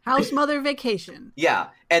 House Mother Vacation. Yeah,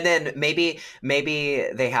 and then maybe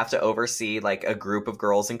they have to oversee like a group of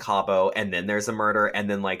girls in Cabo, and then there's a murder, and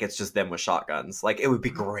then like it's just them with shotguns. Like it would be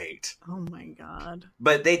great. Oh my God.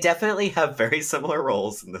 But they definitely have very similar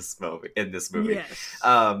roles in this movie. Yes.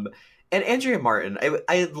 And Andrea Martin,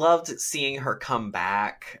 I loved seeing her come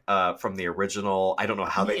back from the original. I don't know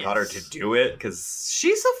how they got her to do it because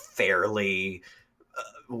she's a fairly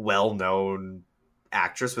well-known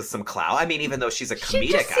actress with some clout. I mean, even though she's a comedic she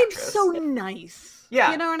just actress, seems so nice.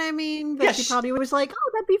 Yeah, you know what I mean. That Yeah, she probably was like,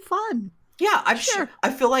 "Oh, that'd be fun." yeah. I'm Sure. sure. I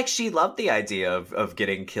feel like she loved the idea of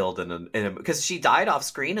getting killed in a because she died off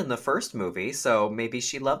screen in the first movie, so maybe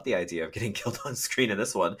she loved the idea of getting killed on screen in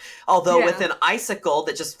this one. Although Yeah. with an icicle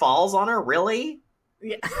that just falls on her, really?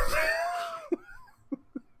 Yeah.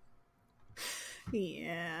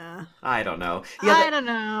 Yeah. I don't know. I don't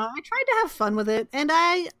know. I tried to have fun with it, and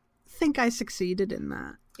I think I succeeded in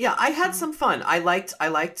that. Yeah, I had some fun. I liked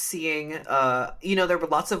seeing there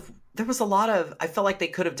was a lot of, I felt like they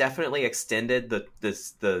could have definitely extended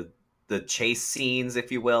the chase scenes,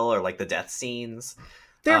 if you will, or like the death scenes.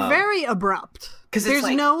 They're very abrupt. 'Cause it's there's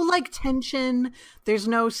like- no like tension, there's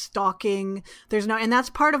no stalking, and that's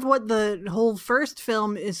part of what the whole first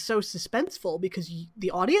film is so suspenseful, because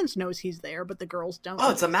the audience knows he's there, but the girls don't.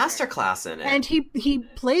 Oh, it's a masterclass in it. And he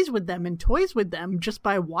plays with them and toys with them just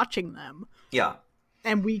by watching them. Yeah.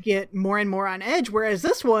 And we get more and more on edge, whereas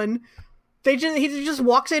this one, he just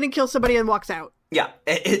walks in and kills somebody and walks out. Yeah,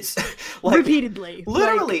 it's like repeatedly,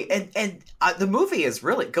 literally, and the movie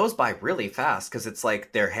goes by really fast because it's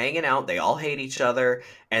like they're hanging out, they all hate each other,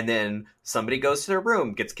 and then somebody goes to their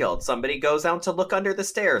room, gets killed. Somebody goes out to look under the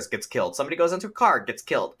stairs, gets killed. Somebody goes into a car, gets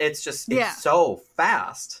killed. It's just it's so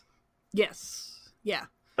fast. Yes, yeah.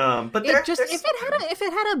 But if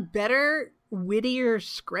it had a better, wittier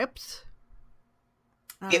script.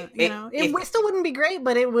 It still wouldn't be great,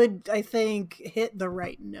 but it would, I think, hit the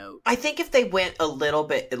right note. I think if they went a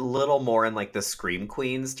little more in like the Scream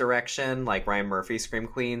Queens direction, like Ryan Murphy's Scream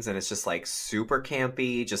Queens, and it's just like super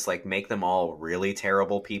campy, just like make them all really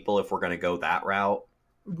terrible people if we're going to go that route.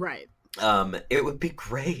 Right. It would be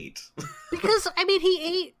great. Because, I mean, he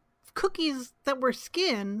ate cookies that were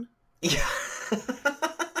skin. Yeah.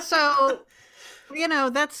 So,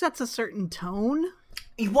 that sets a certain tone.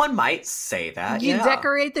 One might say that. You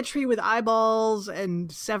decorate the tree with eyeballs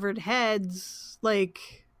and severed heads. Like,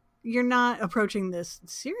 you're not approaching this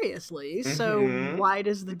seriously. So why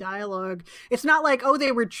does the dialogue? It's not like, oh,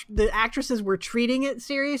 the actresses were treating it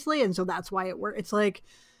seriously, and so that's why it worked. It's like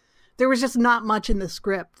there was just not much in the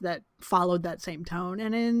script that followed that same tone,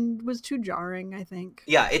 and it was too jarring, I think.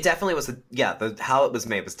 Yeah, it definitely was. How it was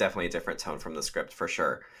made was definitely a different tone from the script for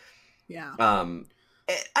sure. Yeah.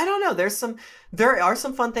 I don't know. There are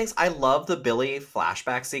some fun things. I love the Billy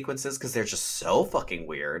flashback sequences because they're just so fucking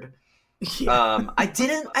weird. Yeah. I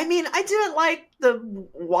didn't like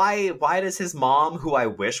why does his mom, who I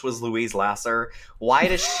wish was Louise Lasser, why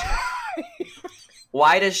does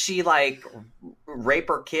she like rape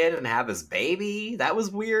her kid and have his baby? That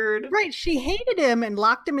was weird. Right, she hated him and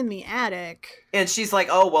locked him in the attic. And she's like,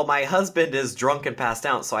 oh, well, my husband is drunk and passed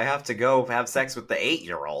out, so I have to go have sex with the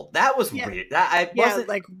 8-year-old. That was weird. I wasn't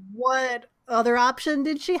like, what other option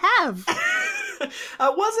did she have? I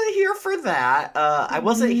wasn't here for that. I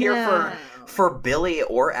wasn't here for Billy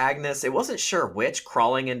or Agnes. It wasn't sure which,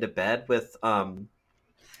 crawling into bed with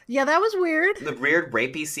Yeah, that was weird. the weird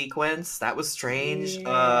rapey sequence. That was strange.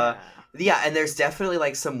 Yeah. And there's definitely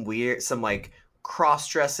like some like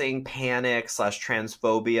cross-dressing panic /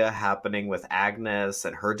 transphobia happening with Agnes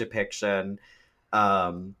and her depiction.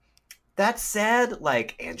 That said,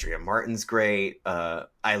 like, Andrea Martin's great.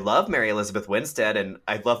 I love Mary Elizabeth Winstead, and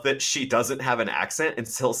I love that she doesn't have an accent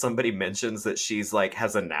until somebody mentions that she's like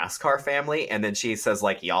has a NASCAR family, and then she says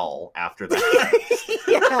like y'all after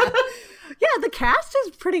that. Yeah, the cast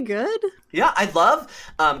is pretty good. Yeah, I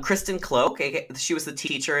love Kristen Cloak. She was the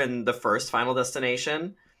teacher in the first Final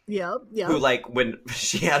Destination. Yep. Who, like, when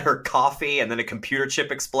she had her coffee and then a computer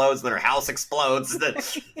chip explodes and then her house explodes.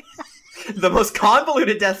 The most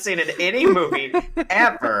convoluted death scene in any movie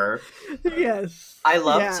ever. Yes. I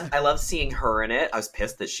loved seeing her in it. I was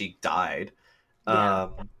pissed that she died. Yeah.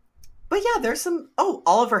 But yeah, there's some. Oh,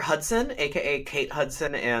 Oliver Hudson, aka Kate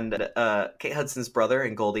Hudson, and Kate Hudson's brother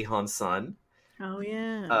and Goldie Hawn's son. Oh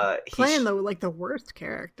yeah, playing the worst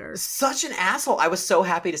character. Such an asshole. I was so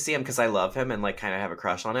happy to see him because I love him and like kind of have a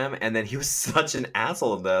crush on him. And then he was such an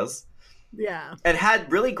asshole in this. Yeah, and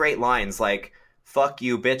had really great lines like "fuck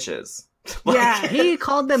you, bitches." Like, yeah, he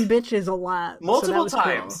called them bitches a lot, multiple so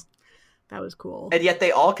times. Cool. That was cool. And yet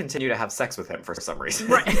they all continue to have sex with him for some reason.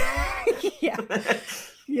 Right. Yeah.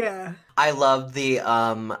 Yeah. I love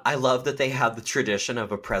I love that they have the tradition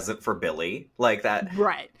of a present for Billy. Like that.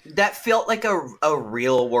 Right. That felt like a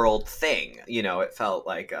real world thing. You know, it felt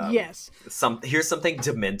like yes. Here's something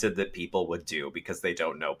demented that people would do because they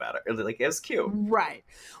don't know better. Like, it was cute. Right.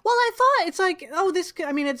 Well, I thought it's like, oh,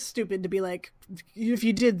 it's stupid to be like, if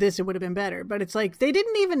you did this, it would have been better. But it's like, they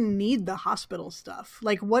didn't even need the hospital stuff.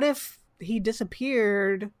 Like, what if he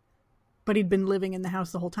disappeared, but he'd been living in the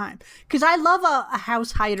house the whole time? Because I love a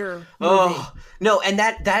house hider movie. Oh no, and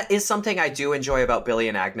that is something I do enjoy about Billy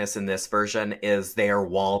and Agnes in this version is they are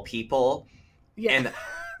wall people. Yeah.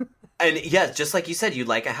 And yeah, just like you said, you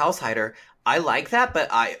like a house hider. I like that, but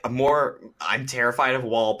I'm terrified of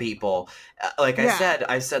wall people.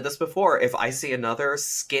 I've said this before. If I see another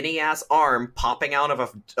skinny ass arm popping out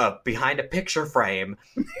of behind a picture frame,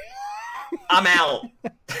 I'm out.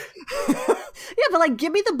 Yeah, but like,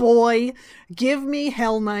 give me The Boy, give me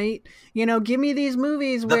Hell Night, give me these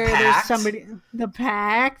movies where there's somebody. The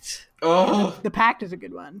Pact. Oh, The Pact is a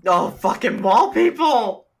good one. Oh, fucking wall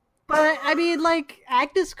people. But I mean, like,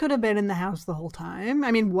 Agnes could have been in the house the whole time.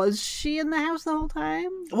 I mean, was she in the house the whole time?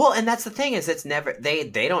 Well, and that's the thing is, it's never they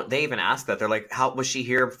even ask that. They're like, how was she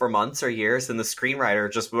here for months or years? And the screenwriter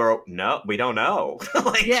just wrote, no, we don't know.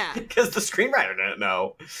 Like, yeah, because the screenwriter didn't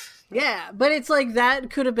know. Yeah, but it's like that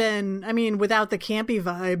could have been. I mean, without the campy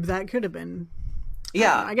vibe, that could have been.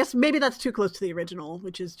 Yeah, I guess maybe that's too close to the original,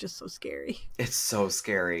 which is just so scary. It's so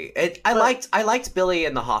scary. I liked Billy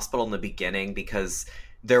in the hospital in the beginning because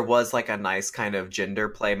there was like a nice kind of gender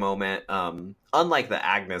play moment, unlike the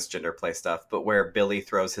Agnes gender play stuff, but where Billy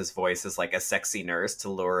throws his voice as like a sexy nurse to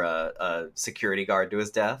lure a security guard to his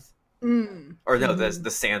death. Mm. Or no,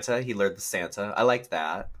 the Santa. He lured the Santa. I liked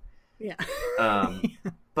that. Yeah.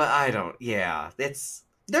 But I don't. Yeah,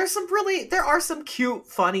 there are some cute,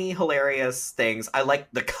 funny, hilarious things. I like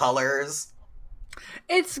the colors.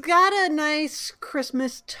 It's got a nice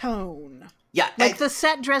Christmas tone. Yeah, like the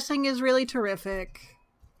set dressing is really terrific.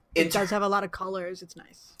 It does have a lot of colors. It's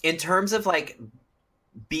nice. In terms of like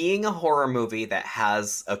being a horror movie that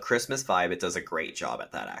has a Christmas vibe, it does a great job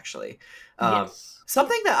at that, actually. Yes.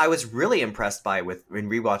 Something that I was really impressed by when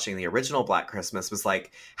rewatching the original Black Christmas was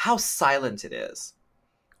like how silent it is.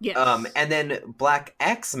 Yes. And then Black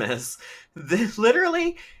Xmas,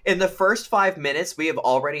 literally in the first 5 minutes, we have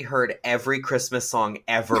already heard every Christmas song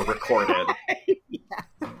ever recorded.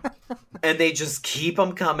 Yeah. And they just keep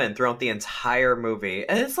them coming throughout the entire movie.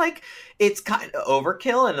 And it's like, it's kind of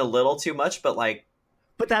overkill and a little too much, but like...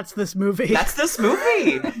 But that's this movie. That's this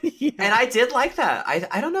movie. Yeah. And I did like that.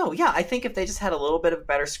 I don't know. Yeah, I think if they just had a little bit of a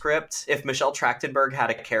better script, if Michelle Trachtenberg had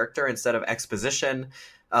a character instead of exposition,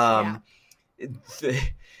 and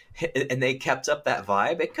they kept up that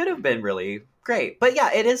vibe, it could have been really great. But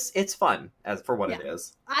yeah, it's fun as for what it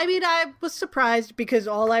is. I mean, I was surprised because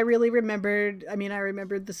all I really remembered, I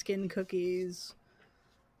remembered the skin cookies.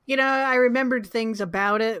 I remembered things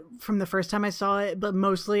about it from the first time I saw it, but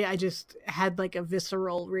mostly I just had like a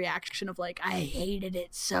visceral reaction of like, I hated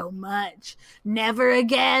it so much. Never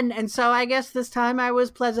again. And so I guess this time I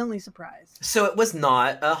was pleasantly surprised. So it was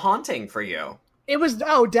not a haunting for you. It was,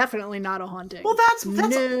 definitely not a haunting. Well, that's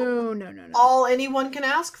no. all anyone can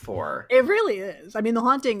ask for. It really is. I mean, the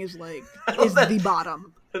haunting is like, the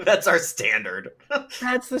bottom. That's our standard.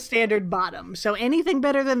 That's the standard bottom. So anything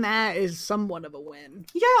better than that is somewhat of a win.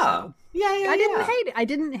 Yeah. So, yeah. I didn't hate it. I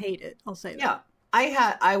didn't hate it. I'll say that.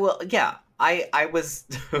 Yeah. I was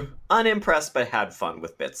unimpressed, but had fun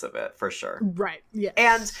with bits of it for sure. Right. Yeah.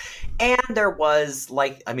 And there was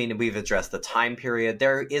we've addressed the time period.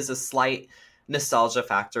 There is a slight nostalgia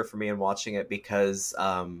factor for me in watching it because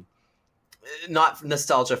not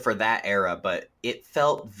nostalgia for that era, but it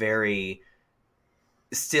felt very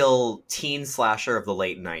still teen slasher of the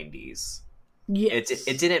late 90s. Yes.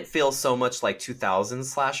 It didn't feel so much like 2000s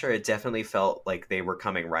slasher. It definitely felt like they were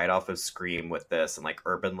coming right off of Scream with this and like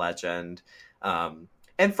Urban Legend. And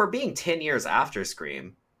for being 10 years after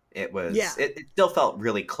Scream, it still felt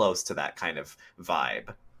really close to that kind of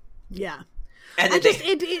vibe. Yeah. And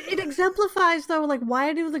it exemplifies though, like,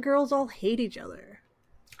 why do the girls all hate each other?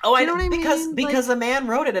 Oh, I know what I mean? Because a man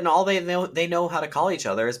wrote it and all they know how to call each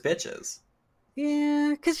other is bitches.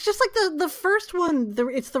 Yeah, because just like the first one,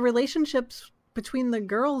 it's the relationships between the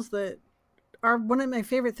girls that are one of my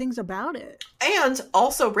favorite things about it. And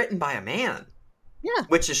also written by a man. Yeah.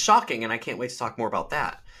 Which is shocking, and I can't wait to talk more about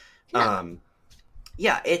that.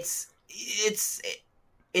 Yeah.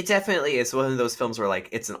 It definitely is one of those films where like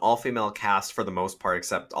it's an all-female cast for the most part,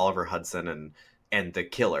 except Oliver Hudson and the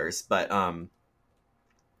killers, but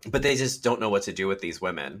they just don't know what to do with these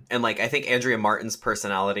women. And like I think Andrea Martin's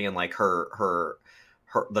personality and like her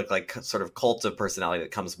like sort of cult of personality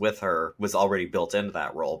that comes with her was already built into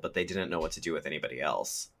that role, but they didn't know what to do with anybody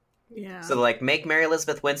else. Yeah. So like make Mary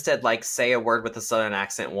Elizabeth Winstead like say a word with a southern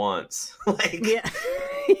accent once. Like yeah.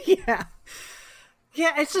 Yeah.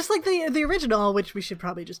 Yeah, it's just like the original, which we should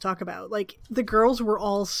probably just talk about. Like the girls were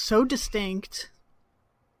all so distinct.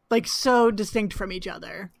 Like so distinct from each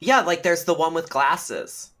other. Yeah, like there's the one with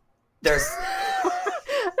glasses. There's no,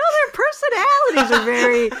 their personalities are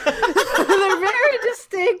very they're very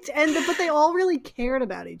distinct, but they all really cared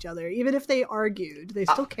about each other. Even if they argued, they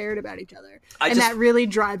still cared about each other. That really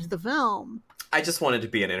drives the film. I just wanted to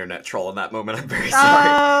be an internet troll in that moment. I'm very sorry.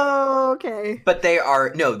 Oh, okay. But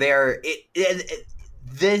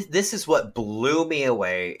this is what blew me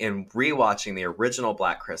away in rewatching the original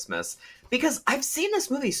Black Christmas, because I've seen this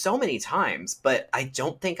movie so many times, but I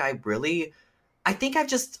don't think I think I've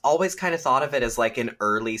just always kind of thought of it as like an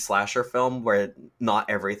early slasher film where not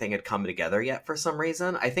everything had come together yet for some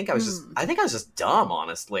reason. I think I was just dumb,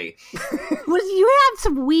 honestly. You had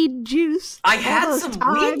some weed juice. I had some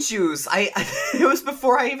weed juice. It was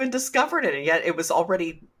before I even discovered it, and yet it was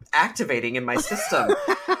already activating in my system.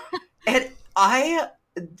 And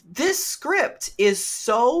this script is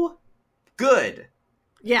so good.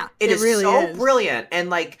 Yeah, it is really so brilliant, and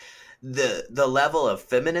like the level of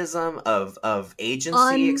feminism of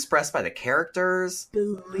agency expressed by the characters,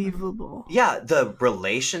 believable. Yeah, the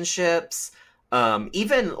relationships.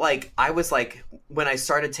 Even like I was like when I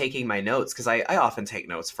started taking my notes, because I often take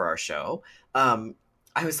notes for our show.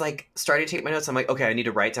 I was like starting to take my notes. I'm like, okay, I need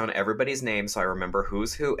to write down everybody's name so I remember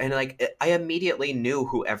who's who, and like I immediately knew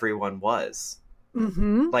who everyone was.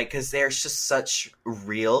 Mm-hmm. Like, because they're just such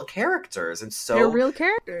real characters, and so they're real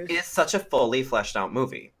characters. It's such a fully fleshed out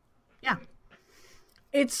movie. Yeah,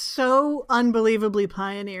 it's so unbelievably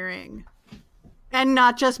pioneering, and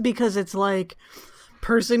not just because it's like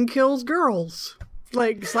person kills girls,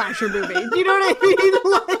 like slasher movie. Do you know what I mean?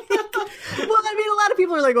 Like, well, I mean, a lot of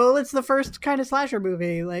people are like, "Well, it's the first kind of slasher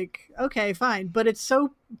movie." Like, okay, fine, but it's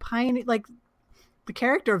so pioneer. Like, the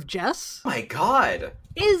character of Jess, oh my God,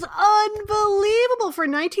 is unbelievable for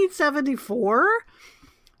 1974.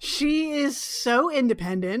 She is so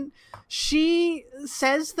independent. She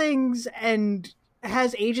says things and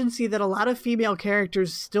has agency that a lot of female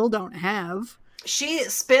characters still don't have. She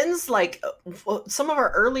spends like some of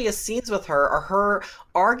our earliest scenes with her are her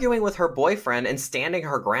arguing with her boyfriend and standing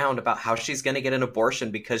her ground about how she's going to get an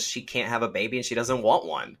abortion because she can't have a baby and she doesn't want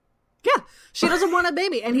one. Yeah, she doesn't want a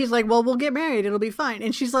baby. And he's like, well, we'll get married. It'll be fine.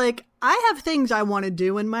 And she's like, I have things I want to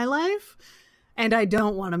do in my life, and I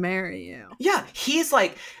don't want to marry you. Yeah, he's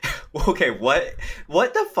like, okay, what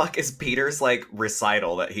the fuck is Peter's like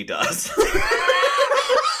recital that he does?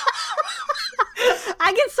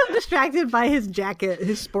 I get so distracted by his jacket,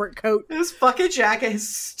 his sport coat. His fucking jacket,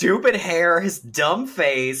 his stupid hair, his dumb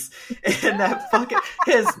face, and that fucking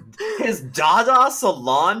his Dada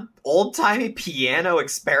Salon old-timey piano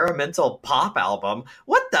experimental pop album.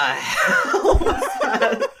 What the hell was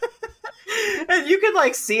that? And you can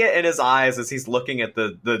like see it in his eyes as he's looking at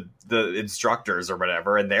the instructors or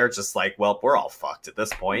whatever, and they're just like, well, we're all fucked at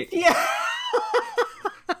this point. Yeah.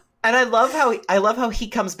 And I love how he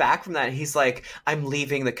comes back from that. And he's like, I'm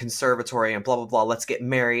leaving the conservatory and blah, blah, blah. Let's get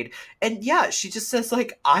married. And yeah, she just says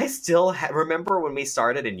like, I still remember when we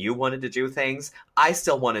started and you wanted to do things. I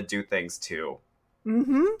still want to do things too.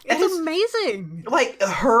 Mm-hmm. It's amazing. Like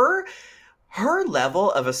her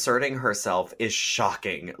level of asserting herself is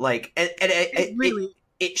shocking. Like, and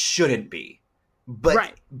it shouldn't be.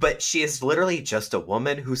 But she is literally just a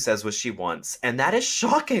woman who says what she wants, and that is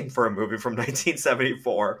shocking for a movie from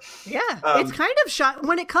 1974. Yeah, it's kind of shocking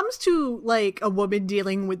when it comes to like a woman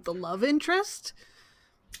dealing with the love interest.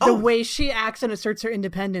 The way she acts and asserts her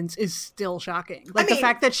independence is still shocking. Like the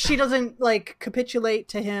fact that she doesn't like capitulate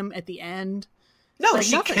to him at the end. No, like,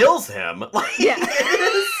 she nothing. kills him. Like, yeah,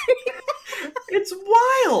 it's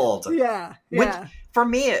wild. Yeah. For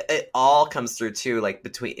me, it all comes through too, like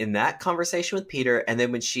in that conversation with Peter, and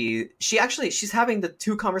then when she's having the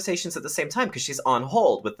two conversations at the same time because she's on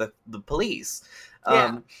hold with the police.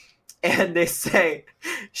 And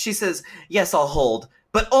she says, yes, I'll hold,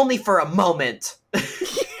 but only for a moment.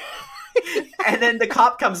 And then the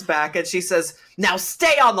cop comes back and she says, "Now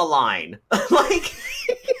stay on the line." Like,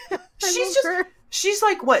 she's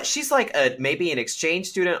like, what? She's like maybe an exchange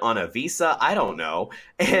student on a visa. I don't know.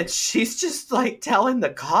 And she's just like telling the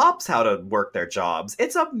cops how to work their jobs.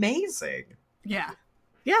 It's amazing. Yeah.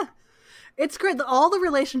 Yeah. It's great. All the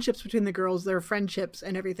relationships between the girls, their friendships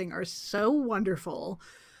and everything are so wonderful.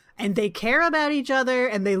 And they care about each other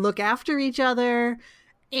and they look after each other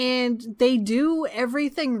and they do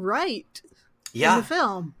everything right in the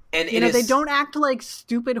film. And they don't act like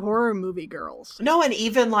stupid horror movie girls. No, and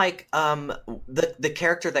even like the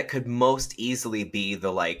character that could most easily be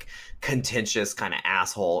the like contentious kind of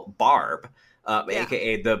asshole, Barb,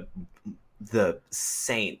 aka the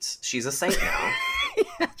saint. She's a saint now.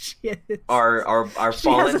 Yeah, she is. Our she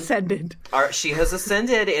fallen has ascended. She has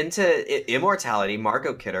ascended into immortality.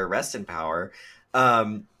 Margot Kidder, rest in power.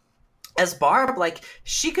 As Barb, like,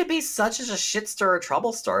 she could be such as a shit stirrer,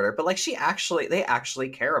 trouble starter, but like they actually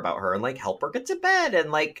care about her and like help her get to bed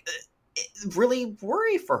and like really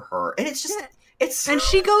worry for her. And it's just and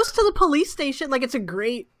she goes to the police station. Like, it's a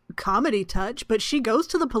great comedy touch, but she goes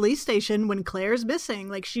to the police station when Claire's missing.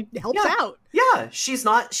 Like, she helps out. Yeah, she's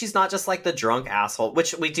not just like the drunk asshole,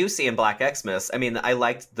 which we do see in Black Xmas. I mean, I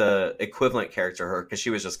liked the equivalent character her because she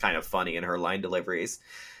was just kind of funny in her line deliveries.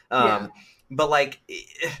 But like,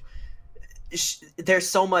 there's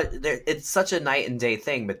so much. It's such a night and day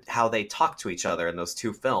thing, but how they talk to each other in those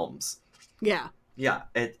two films. Yeah. Yeah.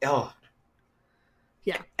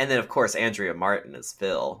 Yeah. And then of course Andrea Martin is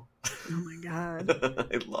Phil. Oh my god.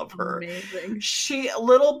 I love her. Amazing.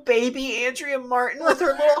 Little baby Andrea Martin with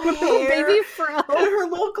her little hair baby fro and her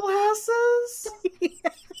little glasses. Yeah.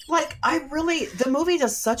 Like, the movie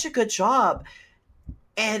does such a good job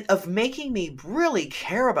and of making me really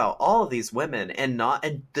care about all of these women and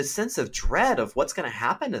the sense of dread of what's going to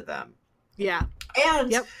happen to them. Yeah.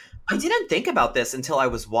 And I didn't think about this until I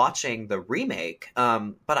was watching the remake.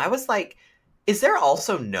 But I was like, is there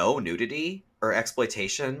also no nudity or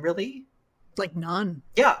exploitation, really? Like, none.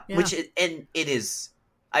 Yeah. It is,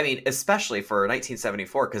 I mean, especially for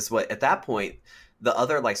 1974, because at that point, the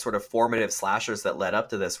other like sort of formative slashers that led up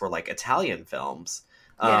to this were like Italian films.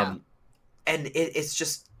 And it's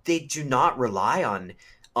just, they do not rely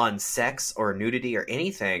on sex or nudity or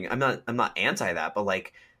anything. I'm not anti that, but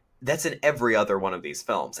like, that's in every other one of these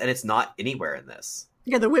films, and it's not anywhere in this.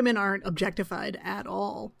 Yeah, the women aren't objectified at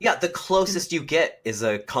all. Yeah, the closest you get is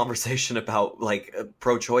a conversation about like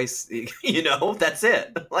pro-choice. That's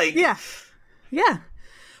it. Like, yeah.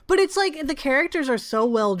 But it's like the characters are so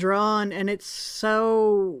well drawn, and it's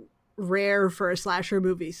so rare for a slasher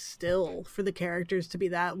movie still for the characters to be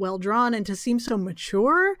that well drawn and to seem so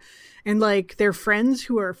mature, and like they're friends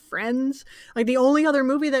who are friends. Like, the only other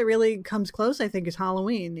movie that really comes close, I think, is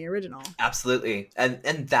Halloween, the original. Absolutely.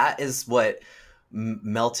 And that is what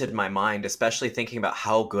melted my mind, especially thinking about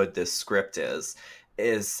how good this script is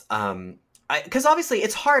because obviously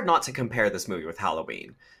it's hard not to compare this movie with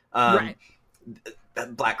Halloween. Right.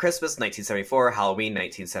 Black Christmas 1974, Halloween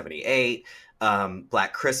 1978.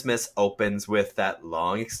 Black Christmas opens with that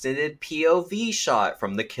long extended POV shot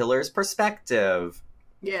from the killer's perspective.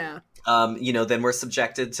 Yeah. Then we're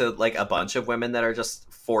subjected to like a bunch of women that are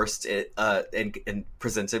just forced and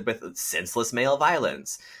presented with senseless male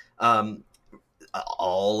violence.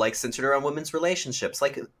 All like centered around women's relationships.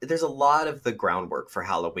 Like, there's a lot of the groundwork for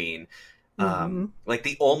Halloween. Like,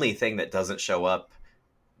 the only thing that doesn't show up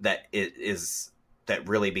that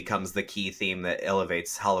really becomes the key theme that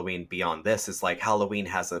elevates Halloween beyond this is like Halloween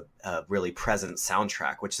has a really present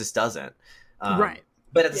soundtrack, which this doesn't. Right.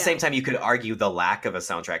 But at the same time, you could argue the lack of a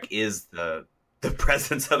soundtrack is the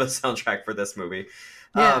presence of a soundtrack for this movie.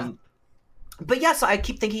 Yeah. But yeah, so I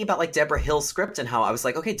keep thinking about like Deborah Hill's script and how I was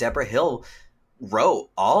like, okay, Deborah Hill wrote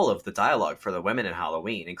all of the dialogue for the women in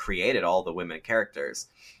Halloween and created all the women characters.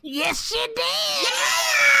 Yes, she did.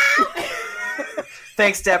 Yeah!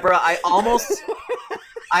 Thanks, Deborah. I almost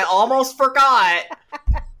forgot.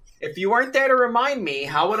 If you weren't there to remind me,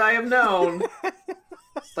 how would I have known?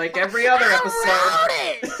 It's like every other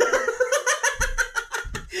episode.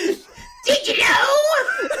 Did you know?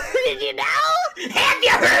 Did you know? Have you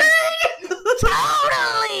heard?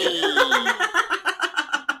 Totally.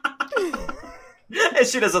 And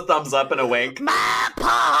she does a thumbs up and a wink. My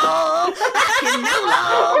Paul, I can no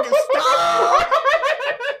longer stop.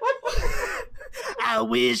 I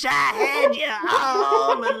wish I had you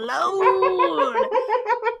all alone.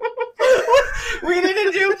 We need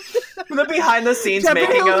to do the behind the scenes Deborah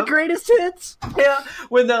making Hill's of greatest hits. Yeah,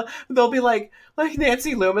 when they'll be like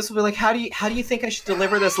Nancy Loomis will be like, how do you think I should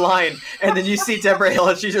deliver this line? And then you see Deborah Hill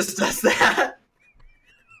and she just does that.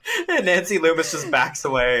 And Nancy Loomis just backs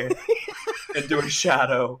away into a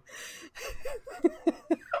shadow.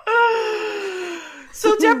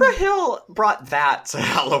 So Deborah Hill brought that to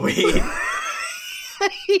Halloween.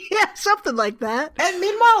 Yeah, something like that. And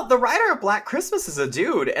meanwhile, the writer of Black Christmas is a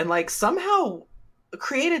dude and like somehow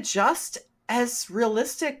created just as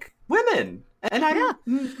realistic women. And I'm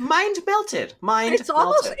mind melted.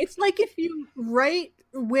 It's like if you write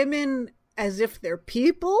women as if they're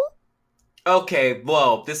people. Okay,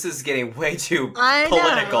 whoa, this is getting way too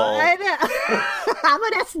political. I know. I'm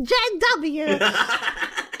an SJW.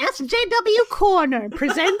 SJW Corner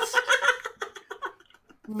presents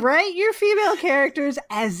write your female characters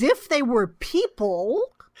as if they were people,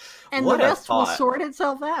 and What the a rest will thought. sort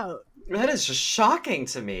itself out. That is just shocking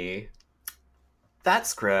to me. That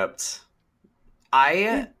script.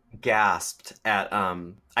 I gasped at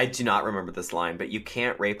I do not remember this line, but you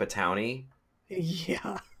can't rape a townie.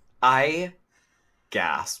 Yeah. I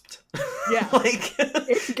gasped. Yeah. Like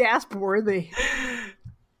It's gasp worthy.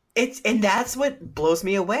 and that's what blows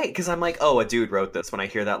me away because I'm like, oh, a dude wrote this when I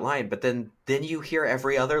hear that line, but then you hear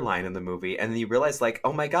every other line in the movie and you realize like,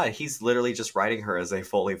 oh my god, he's literally just writing her as a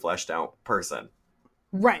fully fleshed out person.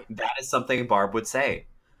 Right. That is something Barb would say.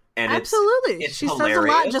 And Absolutely. it's she hilarious. says a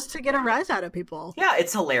lot just to get a rise out of people. Yeah,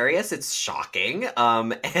 it's hilarious, it's shocking,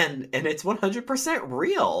 and it's 100%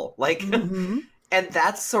 real. Like Mm-hmm. and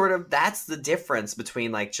that's the difference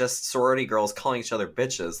between like just sorority girls calling each other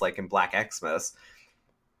bitches like in Black Xmas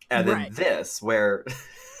and then Right. this where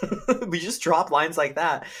we just drop lines like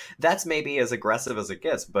that. That's maybe as aggressive as it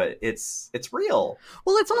gets, but it's real.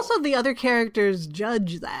 Well, it's also the other characters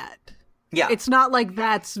judge that. Yeah. It's not like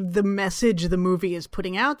that's the message the movie is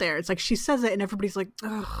putting out there. It's like she says it and everybody's like,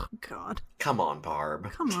 oh, God. Come on, Barb.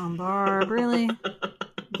 Come on, Barb. Really?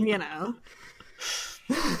 You know.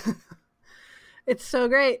 It's so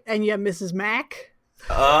great. And you have Mrs. Mack.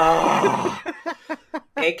 Oh.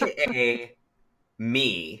 AKA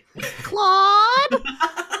me. Claude!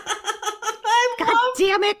 God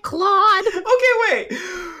damn it, Claude! Okay, wait.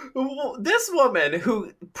 This woman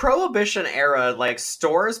who Prohibition era like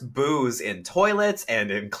stores booze in toilets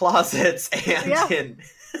and in closets and in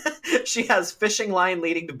she has fishing line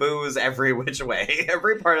leading to booze every which way,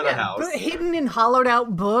 every part of the house. But hidden in hollowed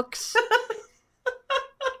out books.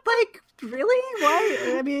 Like, really?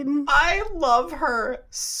 Why? I mean, I love her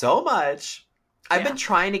so much. I've Yeah. been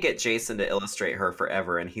trying to get Jason to illustrate her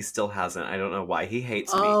forever, and he still hasn't. I don't know why. He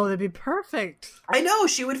hates me. oh, that'd be perfect. I know,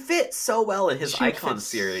 she would fit so well in his She would Icon fit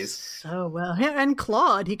series. So well. Yeah, and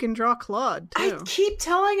Claude. He can draw Claude, I too. keep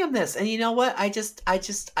telling him this, and you know what? I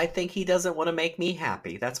think he doesn't want to make me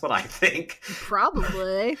happy. That's what I think.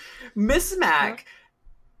 Probably. Miss Mac,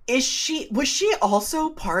 was she also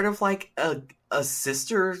part of like a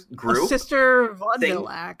sister group? A sister vaudeville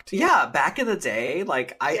thing? act. Yeah, back in the day.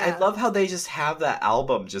 Like I Yeah. love how they just have that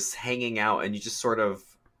album just hanging out and you just sort of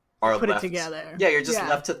are Put left it together. Yeah, you're just Yeah.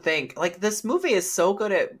 left to think. Like this movie is so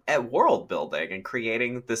good at world building and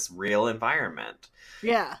creating this real environment.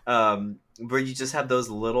 Yeah. Where you just have those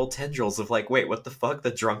little tendrils of like, wait, what the fuck?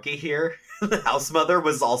 The drunkie here? The house mother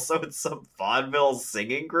was also in some vaudeville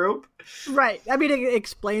singing group? Right. I mean, it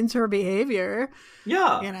explains her behavior.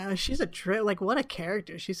 Yeah. You know, she's a trip. Like, what a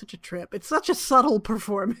character. She's such a trip. It's such a subtle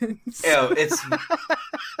performance. It's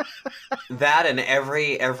that and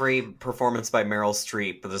every performance by Meryl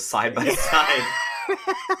Streep, the side by side.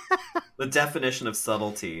 The definition of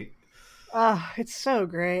subtlety. Oh, it's so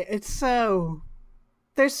great. It's so...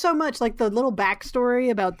 There's so much, like the little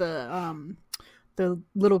backstory about the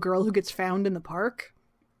little girl who gets found in the park.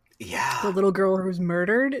 Yeah. The little girl who's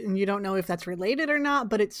murdered, and you don't know if that's related or not,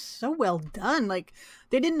 but it's so well done. Like,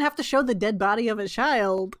 they didn't have to show the dead body of a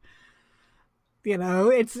child. You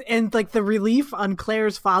know, and like the relief on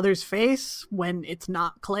Claire's father's face when it's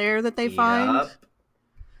not Claire that they find. Yep.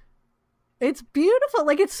 It's beautiful.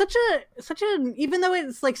 Like, it's such an, even though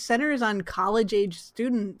it's like centers on college age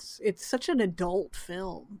students, it's such an adult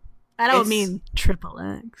film. I don't mean triple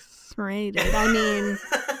X rated. I mean,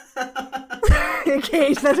 in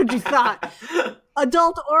case that's what you thought.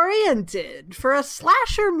 Adult oriented for a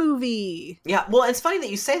slasher movie. Yeah, well, it's funny that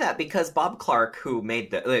you say that because Bob Clark, who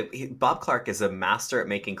made Bob Clark is a master at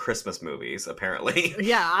making Christmas movies, apparently.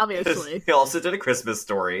 Yeah, obviously. He also did A Christmas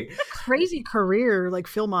Story. Crazy career, like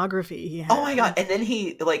filmography he had. Oh my god! And then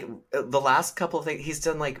he the last couple of things he's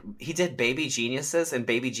done, he did Baby Geniuses and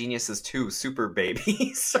Baby Geniuses 2 Super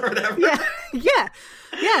Babies or whatever. Yeah.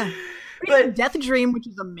 But Death Dream, which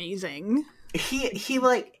is amazing.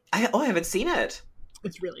 I haven't seen it.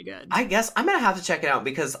 It's really good. I guess I'm gonna have to check it out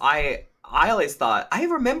because I always thought I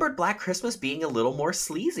remembered Black Christmas being a little more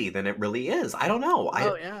sleazy than it really is. I don't know.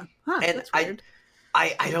 Oh yeah. Huh, and that's weird.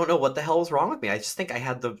 I don't know what the hell was wrong with me. I just think I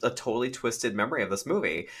had a totally twisted memory of this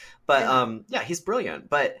movie. But yeah, he's brilliant.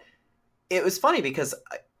 But it was funny because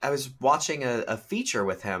I was watching a feature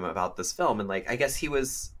with him about this film, and like I guess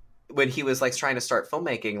when he was like trying to start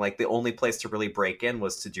filmmaking, like the only place to really break in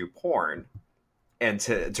was to do porn and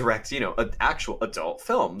to direct, actual adult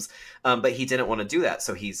films. But he didn't want to do that,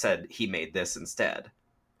 so he said he made this instead.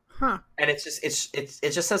 Huh. And it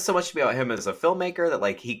just says so much about him as a filmmaker that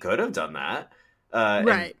like he could have done that.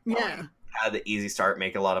 Right. And, Yeah. had the easy start,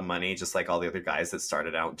 make a lot of money, just like all the other guys that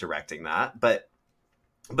started out directing that. But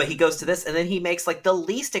he goes to this, and then he makes like the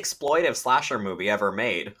least exploitive slasher movie ever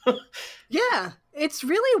made. Yeah. It's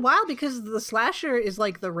really wild because the slasher is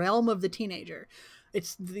like the realm of the teenager.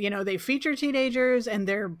 It's, they feature teenagers and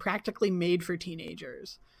they're practically made for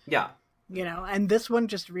teenagers. Yeah. And this one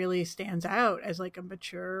just really stands out as like a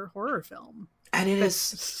mature horror film. And it is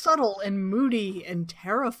subtle and moody and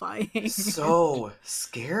terrifying. So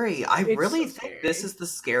scary. I really think this is the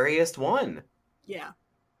scariest one. Yeah.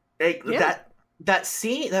 Like that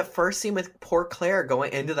scene, that first scene with poor Claire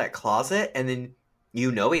going into that closet, and then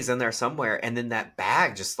he's in there somewhere, and then that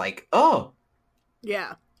bag just like, oh.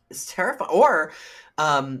 Yeah. It's terrifying. Or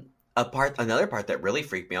another part that really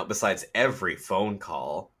freaked me out besides every phone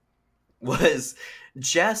call was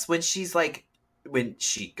Jess when she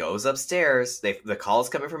goes upstairs. The call is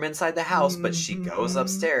coming from inside the house, but she goes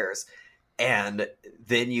upstairs, and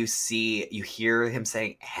then you hear him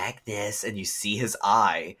saying Agnes, and you see his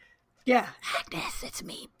eye. Yeah, Agnes, it's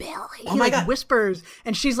me, Billy. Oh my God. Whispers,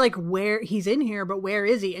 and she's like, "Where? He's in here, but where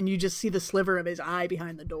is he?" And you just see the sliver of his eye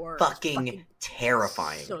behind the door. Fucking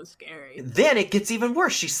terrifying. So scary. Then it gets even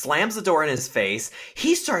worse. She slams the door in his face.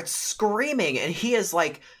 He starts screaming, and he is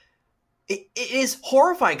like, it is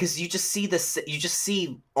horrifying because you just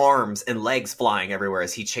see arms and legs flying everywhere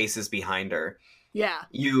as he chases behind her. Yeah.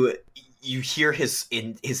 You hear his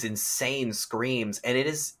insane screams, and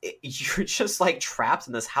you're just like trapped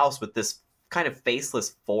in this house with this kind of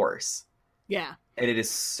faceless force. Yeah. And it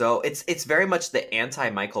is it's very much the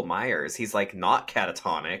anti-Michael Myers. He's like not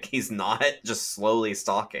catatonic. He's not just slowly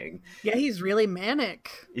stalking. Yeah, he's really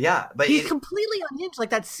manic. Yeah, but he's completely unhinged.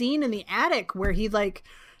 Like that scene in the attic where he like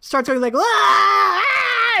starts going like,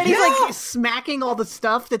 ah! And he's like smacking all the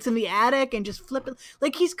stuff that's in the attic and just flipping.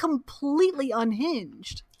 Like he's completely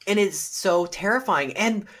unhinged. And it's so terrifying.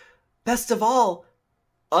 And best of all,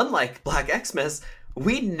 unlike Black Xmas,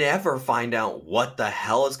 we never find out what the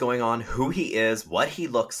hell is going on, who he is, what he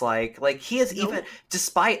looks like. Like he is even,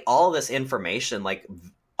 despite all this information, like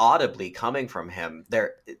audibly coming from him,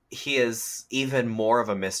 he is even more of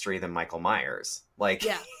a mystery than Michael Myers. Like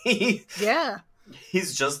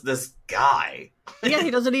he's just this guy. Yeah, he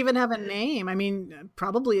doesn't even have a name. I mean,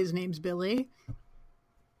 probably his name's Billy.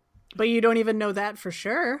 But you don't even know that for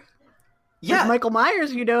sure. Yeah. With Michael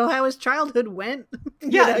Myers, you know how his childhood went. You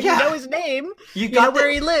know his name. You know where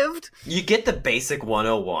he lived. You get the basic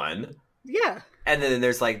 101. Yeah. And then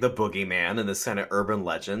there's like the boogeyman and this kind of urban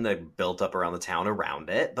legend that built up around the town around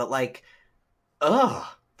it. But like,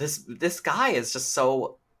 this guy is just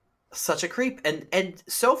such a creep and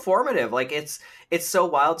so formative. Like it's so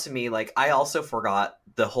wild to me. Like I also forgot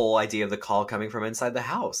the whole idea of the call coming from inside the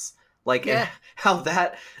house. Like how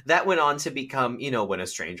that went on to become, when a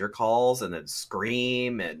stranger calls and then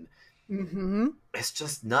Scream, and it's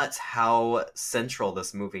just nuts how central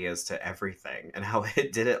this movie is to everything and how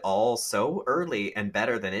it did it all so early and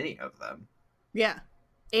better than any of them. Yeah.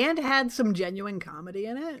 And had some genuine comedy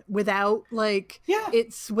in it without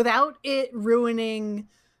without it ruining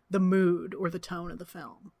the mood or the tone of the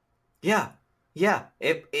film. Yeah. Yeah.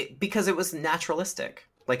 It because it was naturalistic.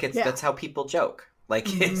 Like that's how people joke. Like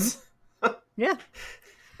it's yeah.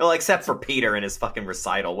 Well, except for Peter and his fucking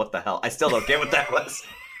recital. What the hell? I still don't get what that was.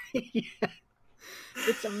 Yeah.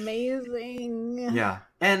 It's amazing. Yeah.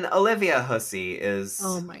 And Olivia Hussey is...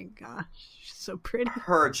 Oh my gosh. She's so pretty.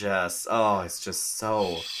 Her Jess. Oh, it's just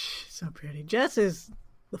so pretty. Jess is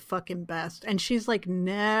the fucking best. And she's like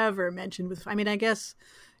never mentioned with... I mean, I guess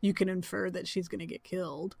you can infer that she's going to get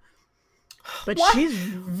killed. But she's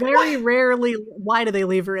very rarely... Why do they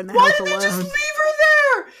leave her in the house alone? Why did they just leave her there?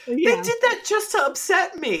 Yeah. They did that just to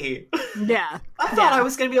upset me. Yeah. I thought I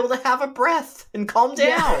was going to be able to have a breath and calm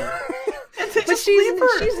down. Yeah. But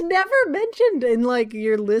she's never mentioned in like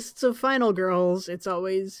your lists of final girls. It's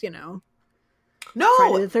always, No.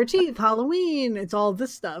 Friday the 13th, Halloween. It's all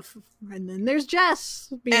this stuff. And then there's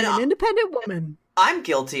Jess being an independent woman. I'm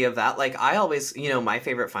guilty of that. Like I always, my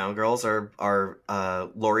favorite final girls are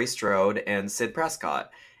Laurie Strode and Sid Prescott.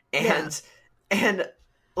 And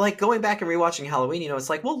like going back and rewatching Halloween, it's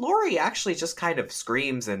like, well, Laurie actually just kind of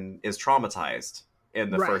screams and is traumatized. in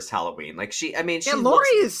the Right. first Halloween. Like she Yeah, looks, Laurie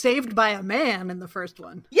is saved by a man in the first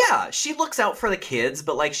one. yeah, she looks out for the kids,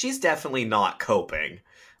 but like she's definitely not coping.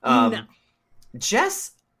 No.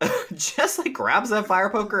 Jess like grabs that fire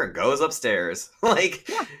poker and goes upstairs. Like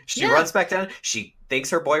she Yeah. runs back down. She thinks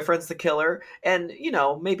her boyfriend's the killer, and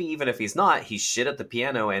maybe even if he's not, he's shit at the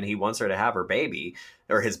piano and he wants her to have her baby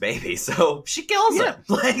or his baby. So she kills Yeah. him.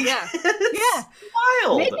 Like Yeah. it's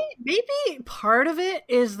wild. Maybe part of it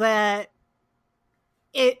is that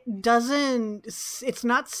it's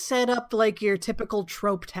not set up like your typical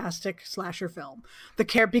trope-tastic slasher film.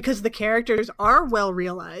 Because the characters are well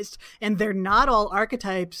realized and they're not all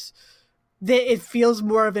archetypes, it feels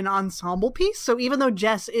more of an ensemble piece. So even though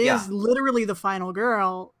Jess is literally the final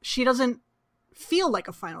girl, she doesn't feel like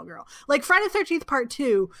a final girl. Like Friday the 13th Part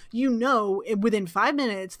 2, within 5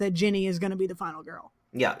 minutes that Ginny is going to be the final girl.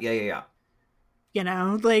 Yeah.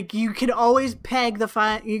 Like you could always peg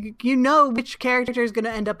you know which character is going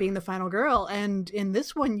to end up being the final girl, and in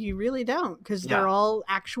this one you really don't, because they're all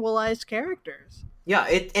actualized characters. Yeah,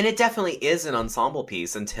 it definitely is an ensemble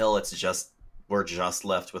piece until we're just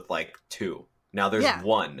left with like 2. Now there's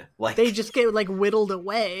 1. Like they just get like whittled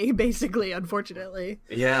away, basically, unfortunately.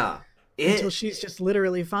 Yeah. Until she's just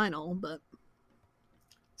literally final, but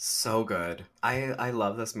so good. I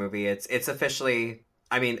love this movie. It's officially,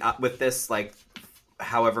 with this like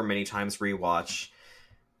however many times rewatch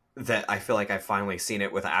that I feel like I've finally seen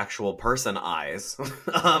it with actual person eyes.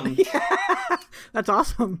 That's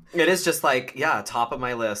awesome. It is just like, top of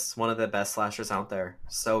my list. One of the best slashers out there.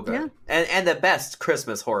 So good. Yeah. And the best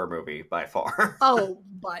Christmas horror movie by far. Oh,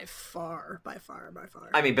 by far.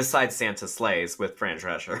 Besides Santa Sleighs with Fran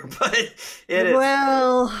Drescher, but it is.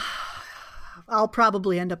 Well, I'll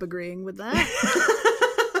probably end up agreeing with that.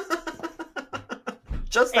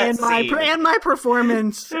 Just that scene. And my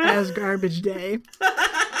performance as Garbage Day.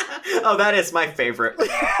 Oh, that is my favorite.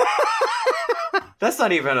 That's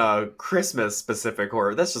not even a Christmas specific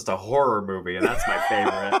horror. That's just a horror movie, and that's my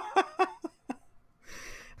favorite.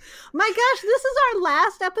 My gosh, this is our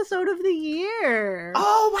last episode of the year.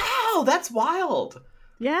 Oh, wow, that's wild.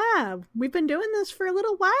 Yeah, we've been doing this for a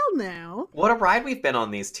little while now. What a ride we've been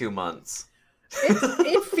on these 2 months.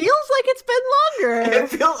 It feels like it's been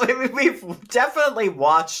longer. We've definitely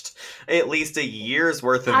watched at least a year's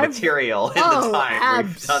worth of material in the time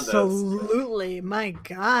we've done this. Absolutely. My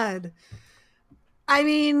God.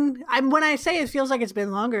 When I say it feels like it's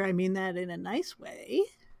been longer, I mean that in a nice way.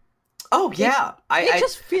 Oh, yeah. It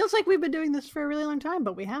just feels like we've been doing this for a really long time,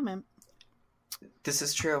 but we haven't. This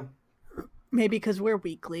is true. Maybe because we're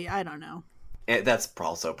weekly. I don't know. That's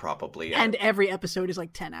also probably it. And every episode is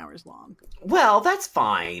like 10 hours long. Well, that's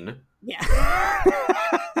fine. Yeah.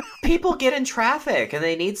 People get in traffic and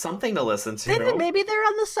they need something to listen to. Maybe they're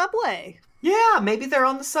on the subway. Yeah, maybe they're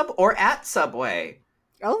on the sub or at Subway.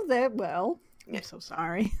 Oh, I'm so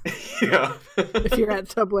sorry. Yeah. If you're at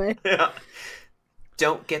Subway. Yeah.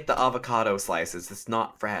 Don't get the avocado slices. It's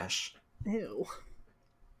not fresh. Ew.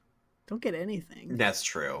 Don't get anything. That's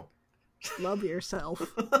true. Love yourself.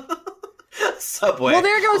 Subway. Well,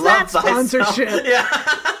 there goes that sponsorship. Yeah.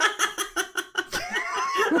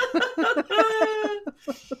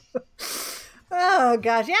 Oh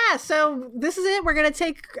gosh, yeah. So this is it. We're gonna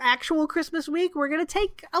take actual Christmas week. We're gonna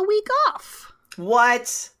take a week off.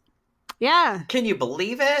 What? Yeah. Can you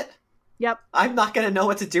believe it? Yep. I'm not gonna know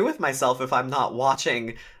what to do with myself if I'm not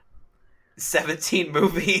watching 17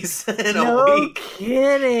 movies in a week. No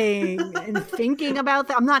kidding. And thinking about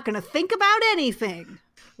that, I'm not gonna think about anything.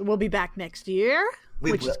 We'll be back next year,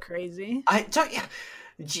 which is crazy. I don't. Yeah.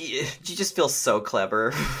 You just feel so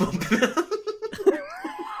clever.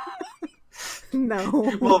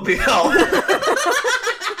 No. We'll be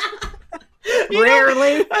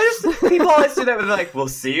Rarely. People always do that with like, we'll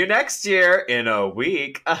see you next year in a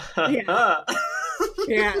week. Yeah.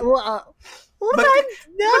 Well, no.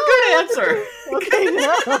 Good answer. Okay,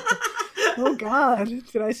 no. Oh God,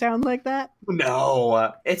 did I sound like that?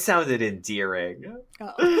 No, it sounded endearing.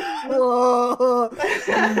 Oh.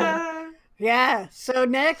 Yeah. So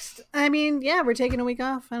next, we're taking a week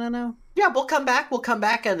off. I don't know. Yeah, we'll come back. We'll come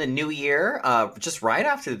back in the new year. Just right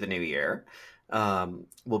after the new year.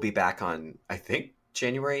 We'll be back on, I think,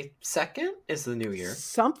 January 2nd is the new year.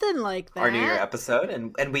 Something like that. Our new year episode,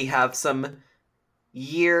 and we have some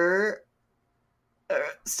year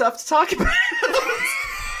stuff to talk about.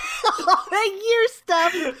 Year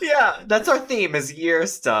stuff. Yeah, that's our theme is year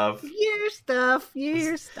stuff. Year stuff.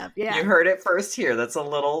 Yeah. You heard it first here. That's a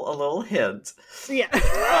little hint. Yeah.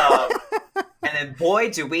 And then,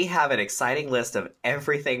 boy, do we have an exciting list of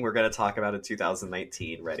everything we're going to talk about in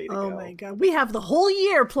 2019 ready to go. Oh my god, we have the whole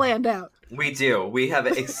year planned out. We do. We have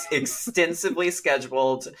extensively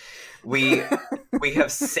scheduled. We have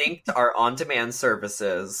synced our on-demand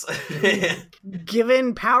services.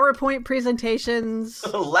 Given PowerPoint presentations.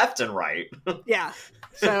 Left and right. Yeah.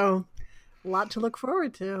 So, a lot to look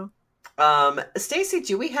forward to. Stacey,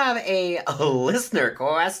 do we have a listener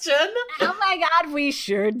question? Oh my god, we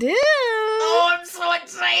sure do. Oh, I'm so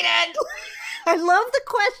excited. I love the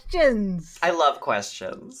questions. I love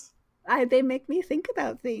questions. They make me think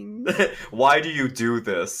about things. Why do you do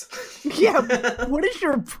this? Yeah, what is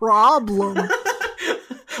your problem?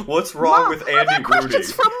 What's wrong Mom, with Andy Rooney?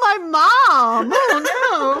 Questions from my mom.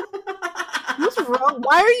 Oh no. What's wrong?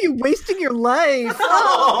 Why are you wasting your life?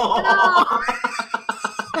 Oh, no.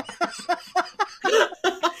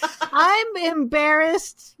 I'm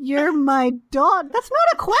embarrassed. You're my daughter. That's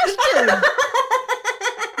not a question.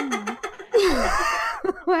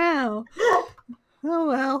 Wow. Oh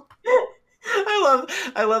well.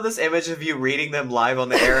 I love this image of you reading them live on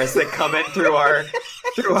the air as they come in through our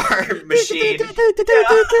machine.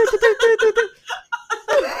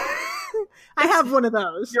 I have one of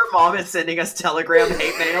those. Your mom is sending us Telegram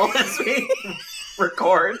hate mail as we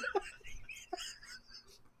record.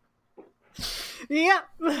 Yep.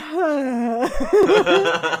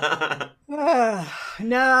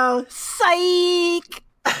 No. Psych.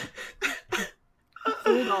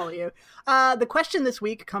 Fooled all of you. The question this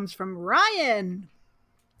week comes from Ryan.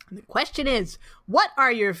 The question is, what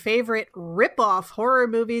are your favorite rip-off horror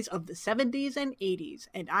movies of the 70s and 80s?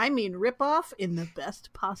 And I mean rip-off in the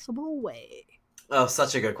best possible way. Oh,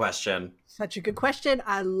 such a good question. Such a good question.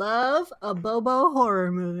 I love a Bobo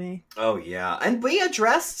horror movie. Oh yeah, and we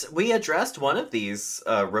addressed one of these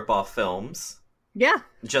rip-off films. Yeah,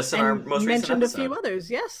 just in our most recent mentioned episode. a few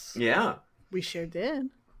others. Yes. Yeah, we sure did.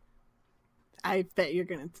 I bet you're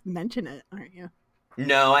gonna mention it, aren't you?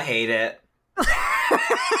 No, I hate it.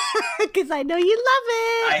 Because I know you love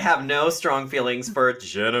it. I have no strong feelings for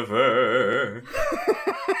Jennifer.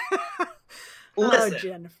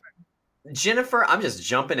 Listen, Jennifer, I'm just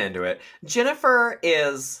jumping into it. Jennifer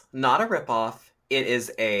is not a ripoff. It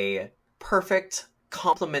is a perfect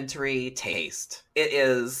complementary taste. It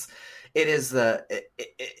is a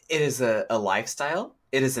lifestyle.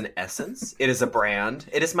 It is an essence. It is a brand.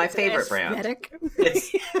 It is my favorite brand.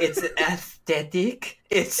 It's an aesthetic.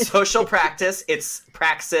 It's social practice. It's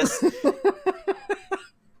praxis. And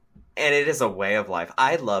it is a way of life.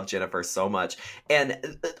 I love Jennifer so much.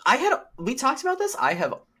 And we talked about this. I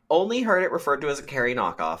have only heard it referred to as a Carrie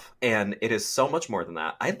knockoff. And it is so much more than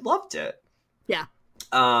that. I loved it. Yeah.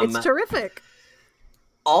 It's terrific.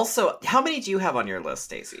 Also, how many do you have on your list,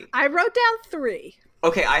 Stacey? I wrote down 3.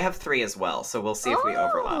 Okay, I have 3 as well, so we'll see if we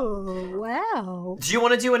overlap. Oh, wow. Do you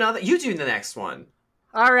want to do another? You do the next one.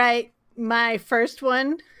 All right. My first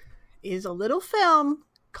one is a little film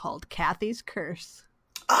called Kathy's Curse.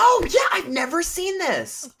 Oh, yeah, I've never seen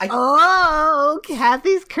this.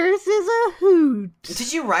 Kathy's Curse is a hoot.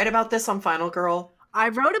 Did you write about this on Final Girl? I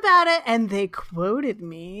wrote about it, and they quoted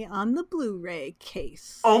me on the Blu-ray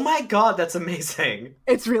case. Oh my god, that's amazing.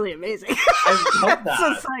 It's really amazing. I love that.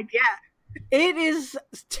 So it's like, yeah, it is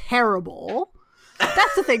terrible.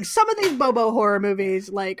 That's the thing. Some of these Bobo horror movies,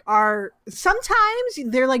 are sometimes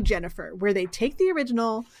they're like Jennifer, where they take the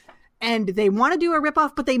original and they want to do a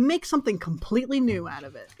ripoff, but they make something completely new out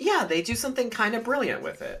of it. Yeah, they do something kind of brilliant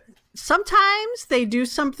with it. Sometimes they do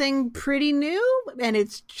something pretty new and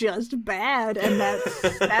it's just bad. And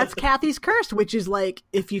that's Kathy's Curse, which is like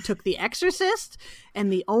if you took The Exorcist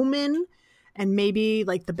and The Omen and maybe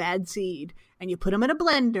like The Bad Seed and you put them in a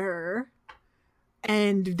blender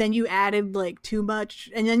and then you added like too much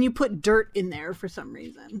and then you put dirt in there for some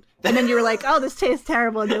reason. And then you were like, oh, this tastes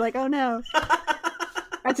terrible. And you're like, oh no.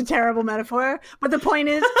 That's a terrible metaphor. But the point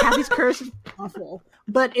is, Kathy's Curse is awful.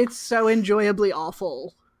 But it's so enjoyably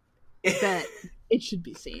awful that it should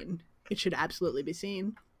be seen. It should absolutely be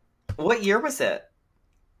seen. What year was it?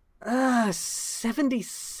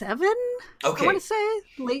 77? Okay. I want to say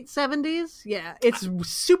late 70s. Yeah, it's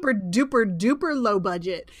super duper duper low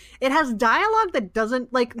budget. It has dialogue that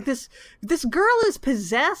doesn't this girl is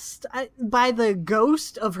possessed by the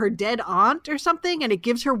ghost of her dead aunt or something, and it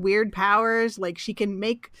gives her weird powers. Like she can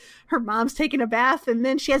make her mom's taking a bath and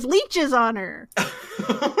then she has leeches on her.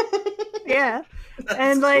 Yeah. That's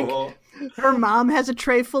and cool. Her mom has a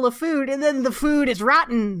tray full of food and then the food is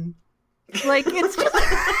rotten. Like it's just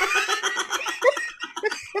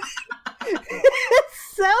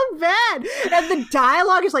so bad. And the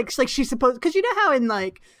dialogue is like she's supposed, because you know how in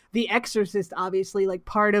like The Exorcist, obviously, like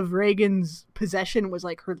part of Reagan's possession was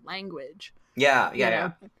like her language.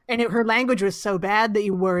 Yeah. And her language was so bad that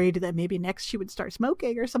you worried that maybe next she would start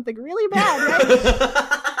smoking or something really bad, right?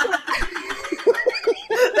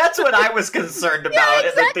 That's what I was concerned about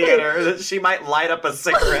in the theater, that she might light up a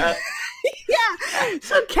cigarette. Yeah.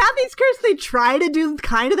 So Kathy's Curse, they try to do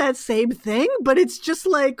kind of that same thing, but it's just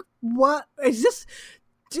like, what is this?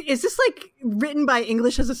 Is this like written by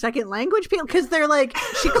English as a second language people? Because they're like,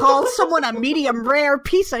 she calls someone a medium rare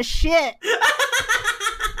piece of shit.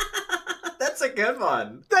 That's a good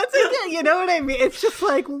one. That's a good, you know what I mean? It's just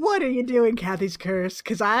like, what are you doing, Kathy's Curse?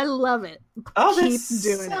 Because I love it. Oh, Keep this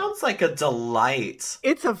doing sounds like a delight.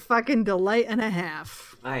 It's a fucking delight and a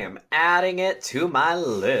half. I am adding it to my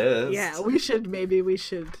list. Yeah, maybe we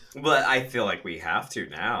should. But I feel like we have to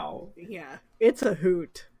now. Yeah, it's a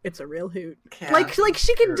hoot. It's a real hoot. Kathy's Like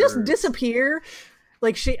she can just Curse. disappear.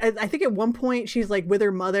 Like I think at one point she's like with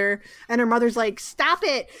her mother, and her mother's like, "Stop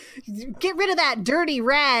it! Get rid of that dirty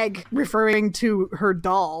rag," referring to her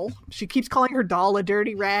doll. She keeps calling her doll a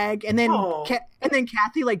dirty rag, and then Oh. then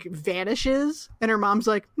Kathy like vanishes, and her mom's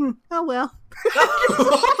like, "Oh well,"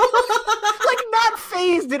 like not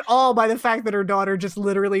phased at all by the fact that her daughter just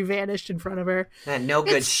literally vanished in front of her. And no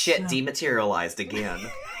good It's shit so- dematerialized again.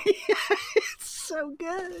 It's so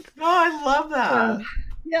good. Oh, I love that.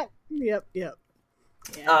 Yep. Yeah.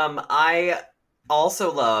 I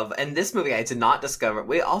also love, and this movie I did not discover.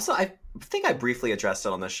 I think I briefly addressed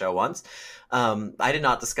it on the show once. I did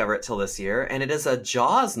not discover it till this year, and it is a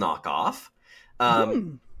Jaws knockoff.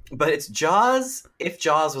 But it's Jaws if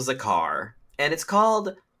Jaws was a car, and it's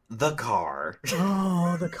called The Car.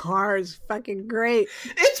 Oh, The Car is fucking great.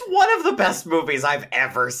 It's one of the best movies I've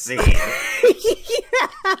ever seen. Yeah.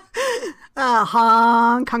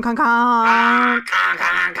 Honk, honk, honk, honk.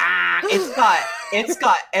 It's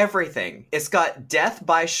got everything. It's got Death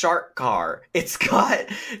by Shark Car. It's got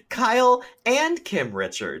Kyle and Kim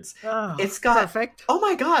Richards. Oh, It's got perfect. Oh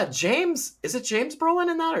my god, is it James Brolin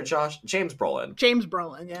in that or James Brolin? James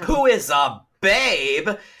Brolin, yeah. Who is a babe?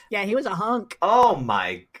 Yeah, he was a hunk. Oh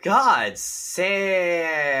my god,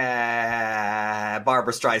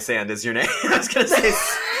 Barbara Streisand is your name. I was gonna say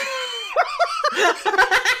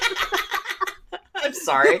I'm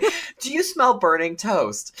sorry. Do you smell burning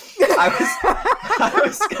toast? I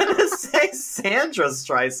was gonna say Sandra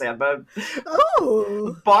Streisand, but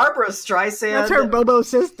Oh, Barbara Streisand. that's her Bobo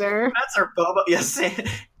sister. That's her Bobo. Yes,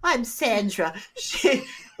 I'm Sandra.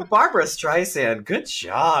 Barbara Streisand. Good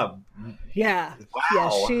job. Yeah.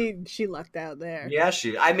 Wow. Yeah, she lucked out there. Yeah,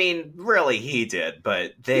 I mean, really, he did,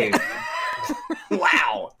 but they.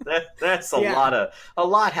 Wow, that's a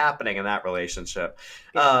lot happening in that relationship.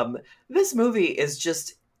 This movie is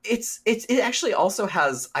just. It actually also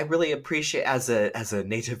has, I really appreciate, as a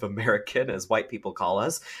Native American, as white people call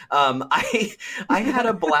us, I had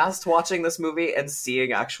a blast watching this movie and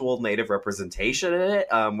seeing actual Native representation in it,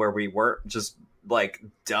 where we weren't just like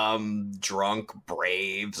dumb drunk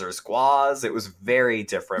braves or squaws. It was very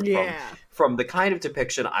different from the kind of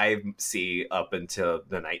depiction I see up until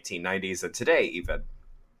the 1990s and today even.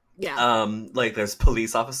 Yeah. Like there's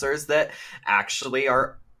police officers that actually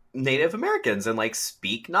are Native Americans and like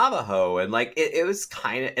speak Navajo, and like it was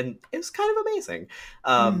kind of amazing.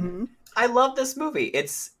 I love this movie.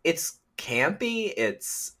 It's campy.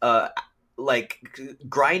 It's like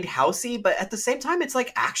grindhousey, but at the same time, it's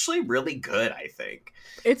like actually really good. I think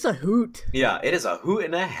It's a hoot. Yeah, it is a hoot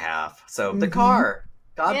and a half. So The Car.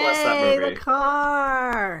 God bless that Yay, movie. The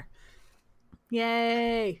Car.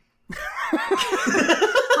 Yay.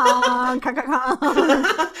 Honk, honk, honk,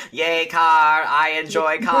 honk. Yay, car! I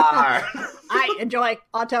enjoy car. I enjoy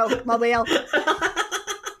automobile.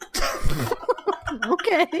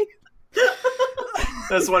 Okay.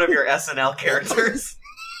 That's one of your SNL characters.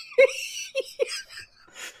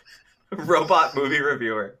 Robot movie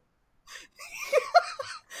reviewer.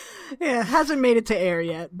 Yeah, hasn't made it to air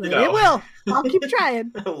yet, but No. it will. I'll keep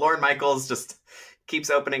trying. Lorne Michaels just keeps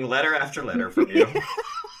opening letter after letter from you.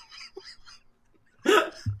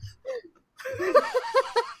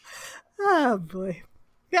 Oh boy.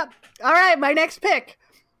 Yep. All right, my next pick.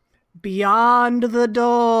 Beyond the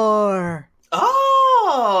Door.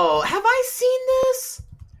 Oh, have I seen this?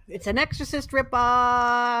 It's an Exorcist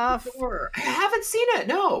ripoff. I haven't seen it,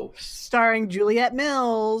 no. Starring Juliette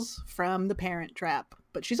Mills from The Parent Trap.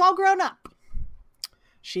 But she's all grown up.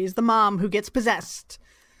 She's the mom who gets possessed.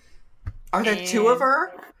 Are there two of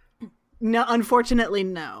her? No, unfortunately,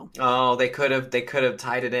 no. Oh, they could have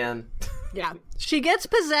tied it in. Yeah. She gets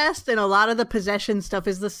possessed, and a lot of the possession stuff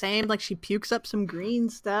is the same. Like, she pukes up some green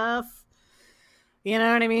stuff. You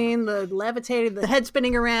know what I mean? The levitating, the head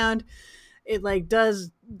spinning around. It like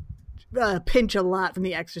does pinch a lot from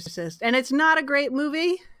The Exorcist. And it's not a great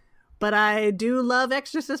movie, but I do love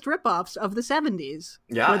Exorcist ripoffs of the 70s.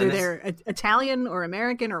 Yeah, whether they're Italian or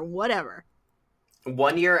American or whatever.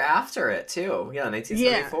 1 year after it, too. Yeah,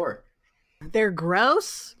 1974. Yeah. They're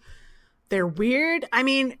gross. They're weird. I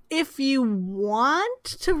mean, if you want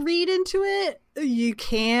to read into it, you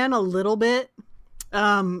can a little bit.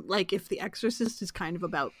 Like if The Exorcist is kind of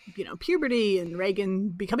about, you know, puberty and Reagan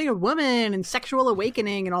becoming a woman and sexual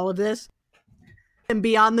awakening and all of this. And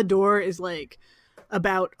Beyond the Door is like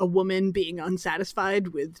about a woman being unsatisfied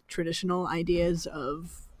with traditional ideas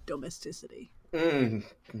of domesticity.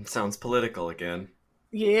 Sounds political again.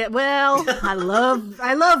 Yeah, well, I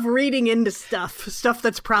love reading into stuff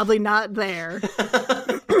that's probably not there.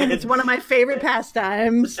 It's one of my favorite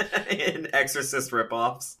pastimes. In Exorcist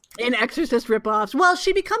ripoffs. In Exorcist ripoffs. Well,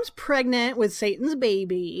 she becomes pregnant with Satan's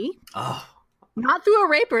baby. Oh. Not through a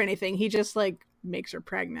rape or anything. He just, like, makes her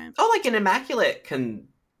pregnant. Oh, like an immaculate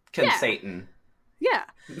Satan. Yeah.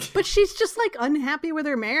 But she's just, like, unhappy with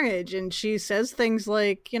her marriage. And she says things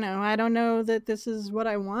like, you know, I don't know that this is what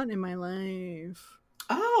I want in my life.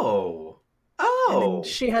 Oh. And then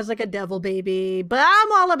she has like a devil baby. But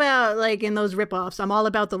I'm all about, like, in those ripoffs, I'm all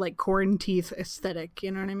about the like corn teeth aesthetic.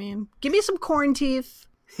 You know what I mean? Give me some corn teeth.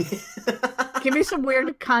 Give me some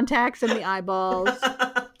weird contacts in the eyeballs.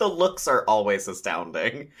 The looks are always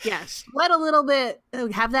astounding. Yes. Sweat a little bit.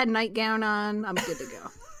 Have that nightgown on. I'm good to go.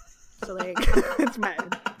 So there you go.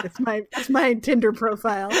 That's my Tinder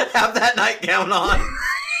profile. Have that nightgown on.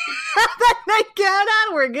 Have that nightgown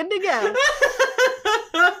on. We're good to go.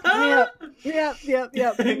 Yep. Do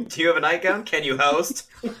you have a nightgown? Can you host?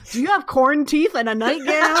 Do you have corn teeth and a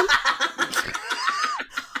nightgown?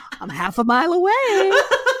 I'm half a mile away.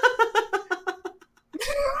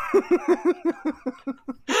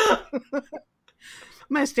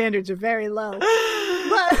 My standards are very low.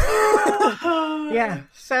 But yeah,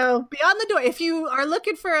 so Beyond the Door. If you are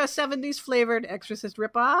looking for a 70s flavored Exorcist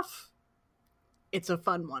ripoff, it's a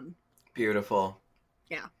fun one. Beautiful.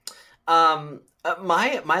 Yeah. My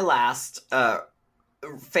last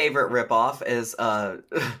favorite ripoff is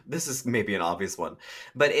this is maybe an obvious one,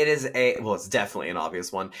 but it's definitely an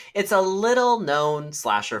obvious one. It's a little known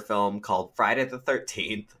slasher film called Friday the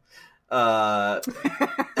 13th.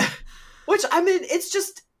 Which, I mean, it's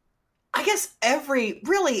just, I guess every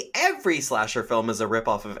slasher film is a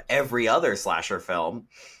ripoff of every other slasher film.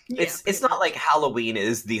 Yeah, it's not like Halloween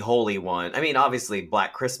is the holy one. I mean, obviously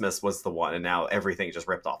Black Christmas was the one, and now everything just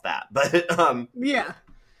ripped off that. But yeah.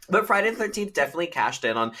 But Friday the 13th definitely cashed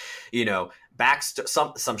in on, you know,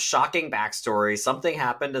 some shocking backstory. Something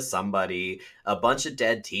happened to somebody. A bunch of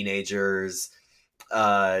dead teenagers.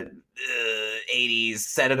 80s,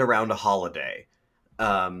 set it around a holiday.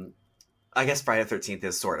 I guess Friday the 13th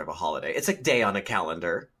is sort of a holiday. It's a day on a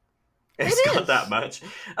calendar. It's got that much.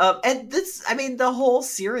 And this, I mean, the whole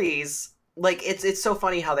series, like, it's so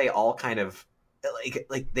funny how they all kind of,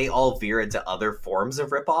 like they all veer into other forms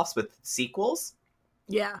of ripoffs with sequels.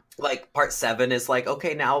 Yeah. Like, part 7 is like,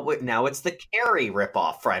 okay, now it's the Carrie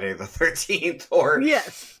ripoff Friday the 13th. Or,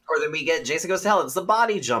 yes. Or then we get Jason Goes to Hell. It's the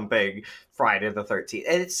body jumping Friday the 13th.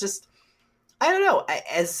 And it's just, I don't know,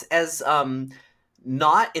 as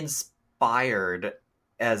not inspired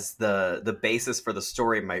as the basis for the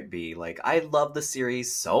story might be. Like, I love the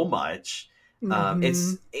series so much.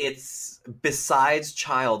 Mm-hmm. It's besides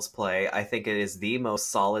Child's Play, I think it is the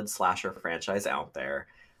most solid slasher franchise out there.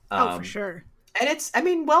 For sure. And it's, I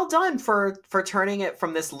mean, well done for turning it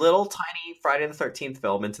from this little tiny Friday the 13th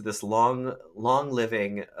film into this long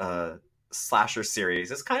living slasher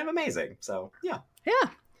series. It's kind of amazing. So, yeah. Yeah.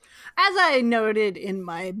 As I noted in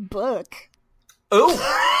my book. Oh!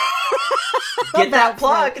 Get that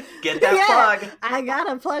plug. Get that plug. I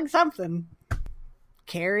gotta plug something.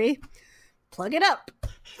 Carrie, plug it up.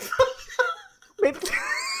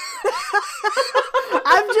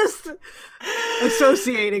 I'm just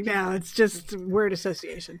associating now. It's just word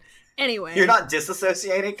association. Anyway. You're not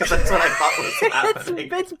disassociating? Because that's what I thought was happening.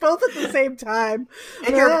 It's both at the same time.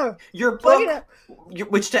 And your book,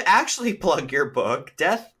 which to actually plug your book,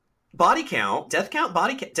 Death Count.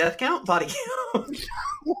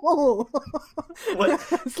 Whoa. What?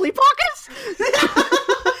 Sleepwalkers?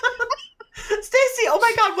 Stacy, oh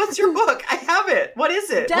my god, what's your book? I have it. What is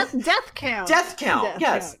it? Death Count. Death Count,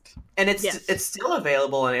 yes. Count. And it's still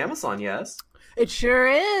available on Amazon, yes? It sure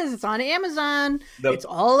is. It's on Amazon. It's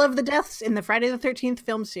all of the deaths in the Friday the 13th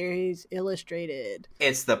film series illustrated.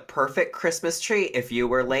 It's the perfect Christmas treat if you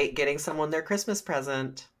were late getting someone their Christmas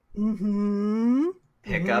present. Mm-hmm.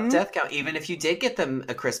 Pick up Death Count. Even if you did get them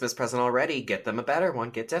a Christmas present already, get them a better one.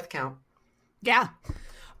 Get Death Count. Yeah.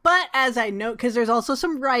 But as I note, because there's also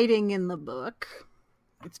some writing in the book,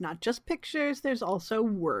 it's not just pictures, there's also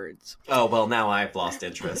words. Oh, well, now I've lost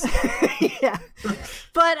interest. Yeah.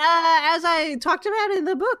 But as I talked about in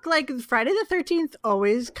the book, like, Friday the 13th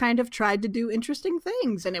always kind of tried to do interesting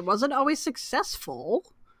things, and it wasn't always successful.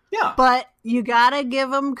 Yeah. But you gotta give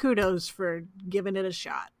them kudos for giving it a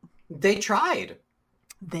shot. They tried.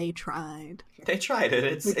 They tried. They tried it.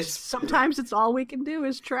 It's sometimes it's all we can do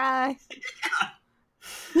is try.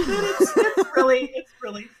 it's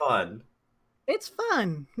really fun. It's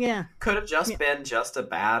fun. Yeah. Could have just been just a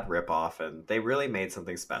bad ripoff, and they really made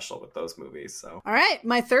something special with those movies. So, all right,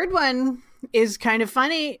 my third one is kind of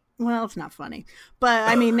funny. Well, it's not funny, but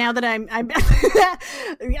I mean, now that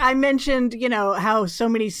I mentioned, you know, how so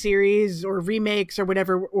many series or remakes or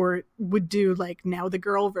whatever or would do like Now the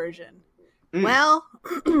Girl version. Well,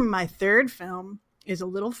 my third film is a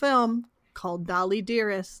little film called Dolly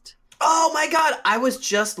Dearest. Oh my god, I was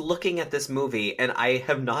just looking at this movie and I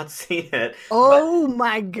have not seen it. Oh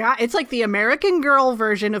my god, it's like the American Girl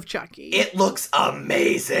version of Chucky. It looks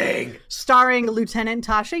amazing. Starring Lieutenant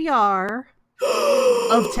Tasha Yar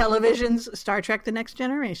of television's Star Trek The Next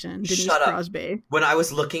Generation, Denise Crosby. When I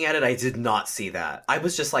was looking at it, I did not see that. I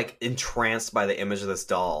was just like entranced by the image of this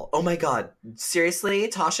doll. Oh my god, seriously?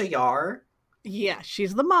 Tasha Yar? Yeah,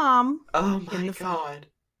 she's the mom. Oh my god.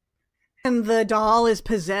 And the doll is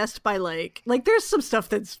possessed by like there's some stuff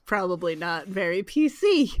that's probably not very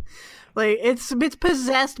PC. Like it's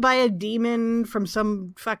possessed by a demon from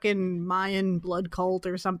some fucking Mayan blood cult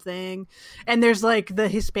or something. And there's like the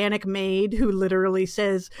Hispanic maid who literally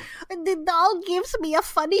says, "The doll gives me a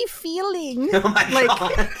funny feeling." Oh my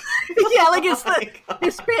god. Yeah, like it's the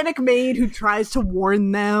Hispanic maid who tries to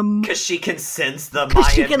warn them. Because she can sense the Mayan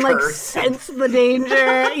she can curse. like sense the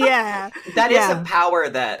danger. Yeah. That is a power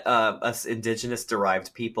that us indigenous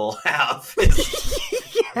derived people have.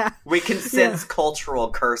 Yeah. We can sense cultural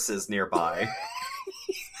curses nearby.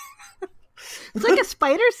 It's like a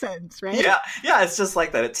spider sense, right? Yeah, it's just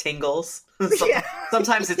like that. It tingles.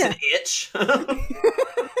 Sometimes it's an itch.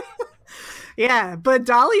 Yeah, but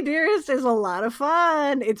Dolly Dearest is a lot of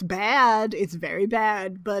fun. It's bad. It's very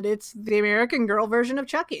bad, but it's the American Girl version of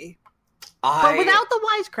Chucky. But without the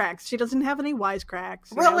wisecracks. She doesn't have any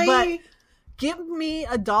wisecracks. Really? But give me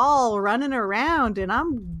a doll running around and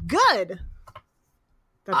I'm good.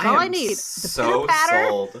 That's all I need. So the pitter-patter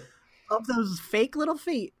sold of those fake little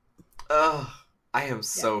feet. Ugh, I am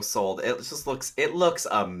so sold. It just looks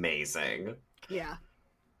amazing. Yeah.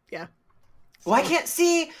 Yeah. Why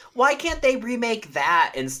can't they remake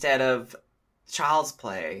that instead of Child's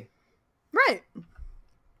Play? Right.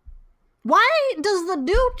 Why does the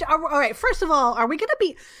new... All right, first of all, are we going to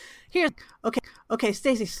be... Here, okay,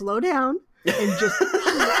 Stacey, slow down and just...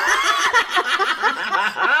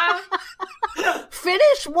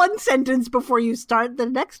 Finish one sentence before you start the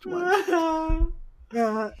next one.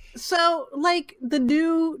 So, like, the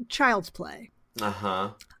new Child's Play.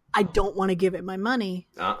 Uh-huh. I don't want to give it my money.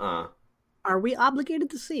 Uh-uh. Are we obligated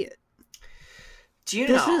to see it? Do you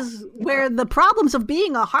This know? is where the problems of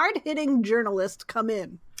being a hard-hitting journalist come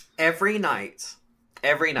in. Every night,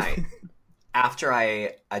 after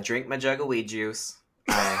I drink my jug of weed juice,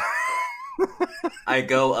 I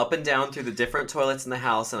go up and down through the different toilets in the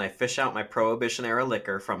house and I fish out my Prohibition-era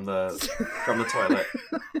liquor from the toilet.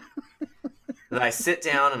 And I sit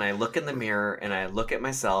down and I look in the mirror and I look at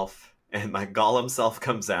myself and my Gollum self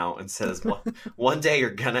comes out and says, one day you're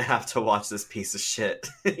gonna have to watch this piece of shit,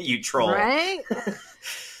 you troll. Right?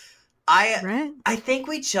 I think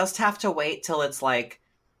we just have to wait till it's like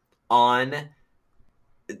on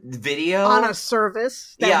video. On a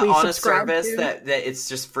service that we on a subscribe service to. that it's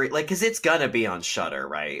just free. Like, because it's gonna be on Shudder,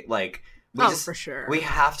 right? Like, for sure. We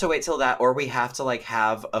have to wait till that, or we have to like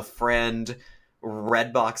have a friend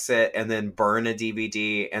Redbox it and then burn a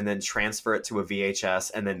DVD and then transfer it to a VHS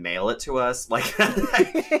and then mail it to us. Like,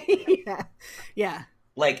 yeah.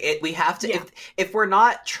 Like we have to. If we're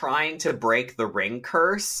not trying to break the Ring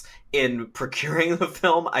curse in procuring the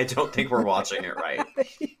film, I don't think we're watching it right.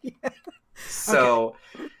 So,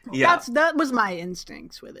 that was my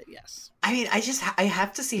instincts with it. Yes. I mean, I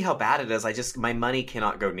have to see how bad it is. My money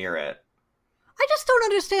cannot go near it. I just don't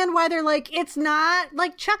understand why they're like, it's not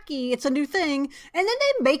like Chucky, it's a new thing, and then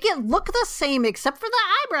they make it look the same except for the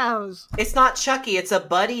eyebrows. It's not Chucky, it's a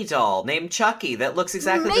buddy doll named Chucky that looks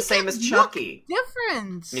exactly the same as Chucky.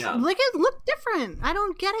 Different. Yeah. Make it look different. I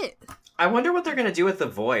don't get it. I wonder what they're going to do with the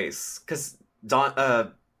voice, because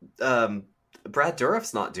Brad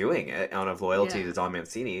Dourif's not doing it out of loyalty to Don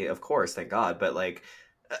Mancini, of course, thank God, but like,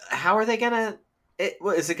 how are they going to...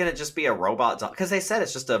 Is it going to just be a robot doll? Because they said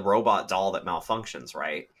it's just a robot doll that malfunctions,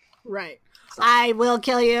 right? Right. I will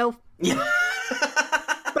kill you. Yeah.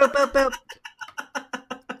 Boop, boop, boop.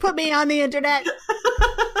 Put me on the internet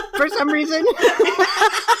for some reason.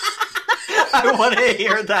 I want to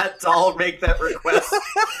hear that doll make that request.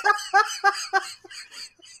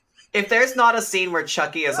 If there's not a scene where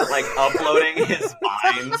Chucky isn't, like, uploading his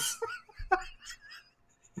Vines,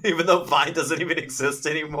 even though Vine doesn't even exist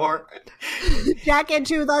anymore. Jack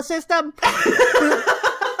into the system.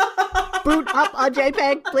 Boot up a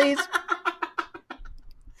JPEG, please.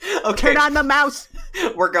 Okay. Turn on the mouse.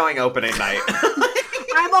 We're going opening night.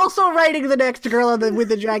 I'm also writing the next Girl with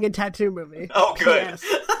the Dragon Tattoo movie. Oh, good. Yes.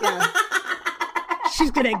 Yeah.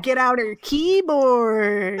 She's gonna get out her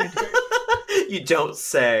keyboard. You don't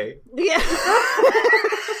say. Yeah.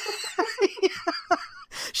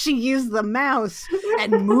 She used the mouse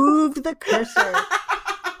and moved the cursor.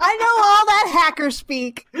 I know all that hacker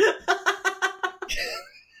speak.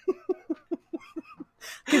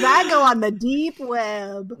 Because I go on the deep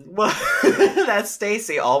web. Well, that's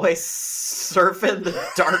Stacy, always surfing the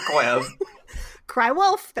dark web. Cry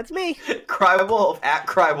Wolf, that's me. Crywolf, at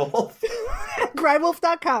Crywolf.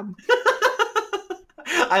 Crywolf.com.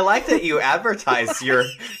 I like that you advertise your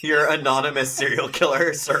anonymous serial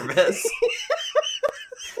killer service.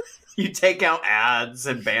 You take out ads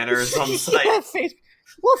and banners on site. Yeah,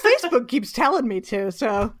 well, Facebook keeps telling me to,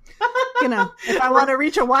 so, you know, if I want to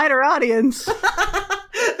reach a wider audience.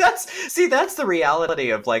 That's the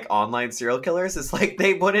reality of, like, online serial killers. It's like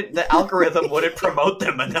the algorithm wouldn't promote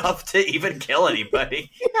them enough to even kill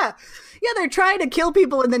anybody. Yeah, they're trying to kill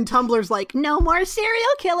people, and then Tumblr's like, no more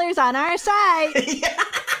serial killers on our site. Yeah.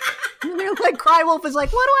 And they're like, Crywolf is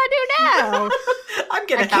like, what do I do now? I'm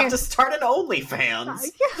gonna have to start an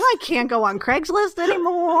OnlyFans. I can't go on Craigslist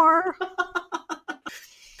anymore.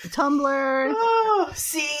 Tumblr. Oh,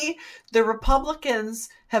 see, the Republicans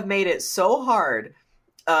have made it so hard.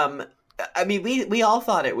 I mean, we all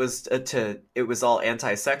thought it was all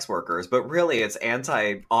anti-sex workers, but really it's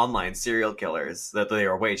anti-online serial killers that they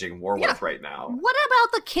are waging war with right now. What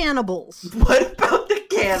about the cannibals? What about the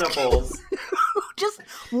cannibals? Just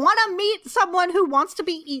want to meet someone who wants to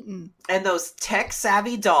be eaten. And those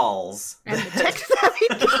tech-savvy dolls. And the tech-savvy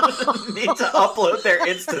dolls. Need to upload their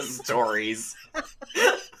Insta stories.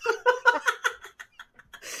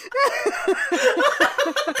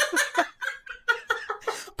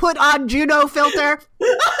 Put on Juno filter.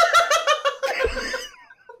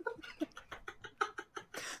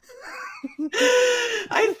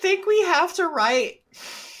 I think we have to write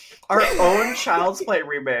our own Child's Play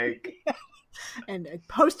remake. And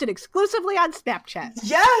post it exclusively on Snapchat.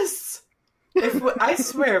 Yes! I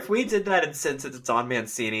swear, if we did that and sent it to Don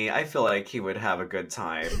Mancini, I feel like he would have a good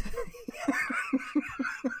time.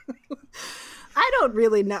 I don't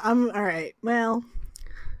really know. All right. Well,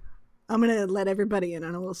 I'm going to let everybody in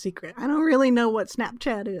on a little secret. I don't really know what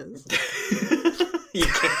Snapchat is. You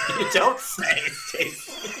don't say,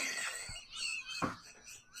 Stacey.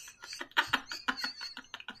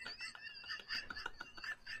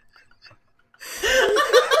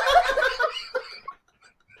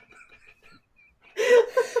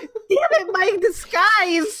 Damn it, my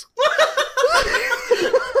disguise!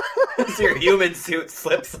 As your human suit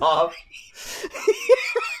slips off.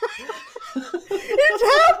 It's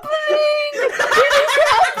happening! It is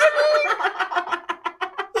happening!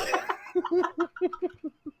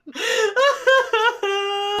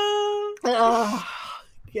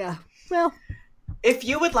 Yeah. Well, if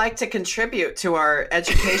you would like to contribute to our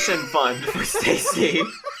education fund for Stacy,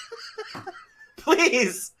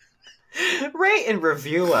 please rate and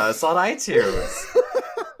review us on iTunes,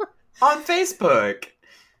 on Facebook.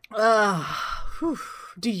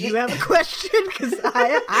 Do you have a question? Because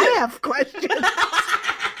I have questions.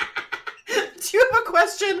 Do you have a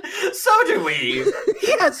question? So do we.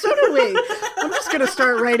 Yeah, so do we. I'm just going to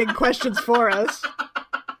start writing questions for us.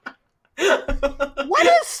 What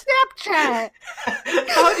is Snapchat?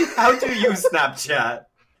 How do you Snapchat?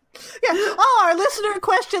 Yeah. Oh, our listener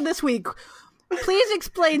question this week. Please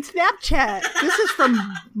explain Snapchat. This is from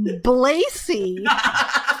Blasey.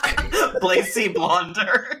 Blasey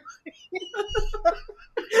Blonder.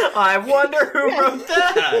 I wonder who wrote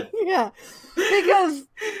that. Yeah. Because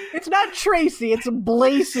it's not Tracy, it's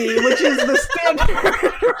Blasey, which is the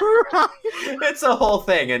standard. It's a whole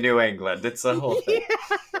thing in New England. It's a whole thing.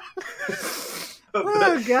 Yeah.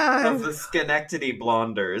 Oh, God. Of the Schenectady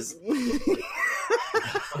Blonders.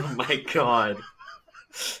 Oh, my God.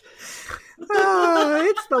 Oh,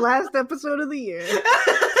 it's the last episode of the year.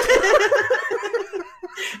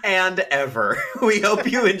 And ever. We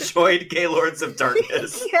hope you enjoyed Gaylords of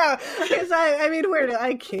Darkness. Yeah, because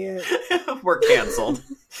I can't. We're canceled.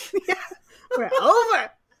 Yeah, we're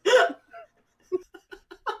over.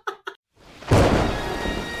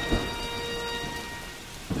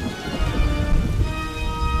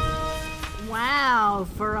 Wow,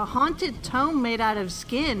 for a haunted tome made out of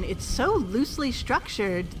skin, it's so loosely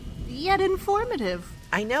structured, yet informative.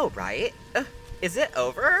 I know, right? Is it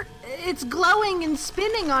over? It's glowing and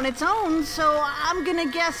spinning on its own, so I'm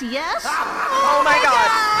gonna guess yes? Oh my god!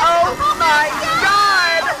 Oh my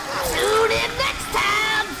god! Tune in next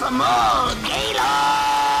time for more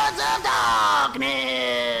Gaylords of Darkness!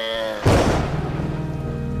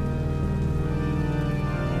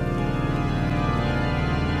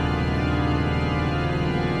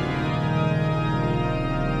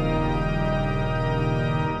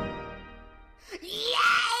 Yeah!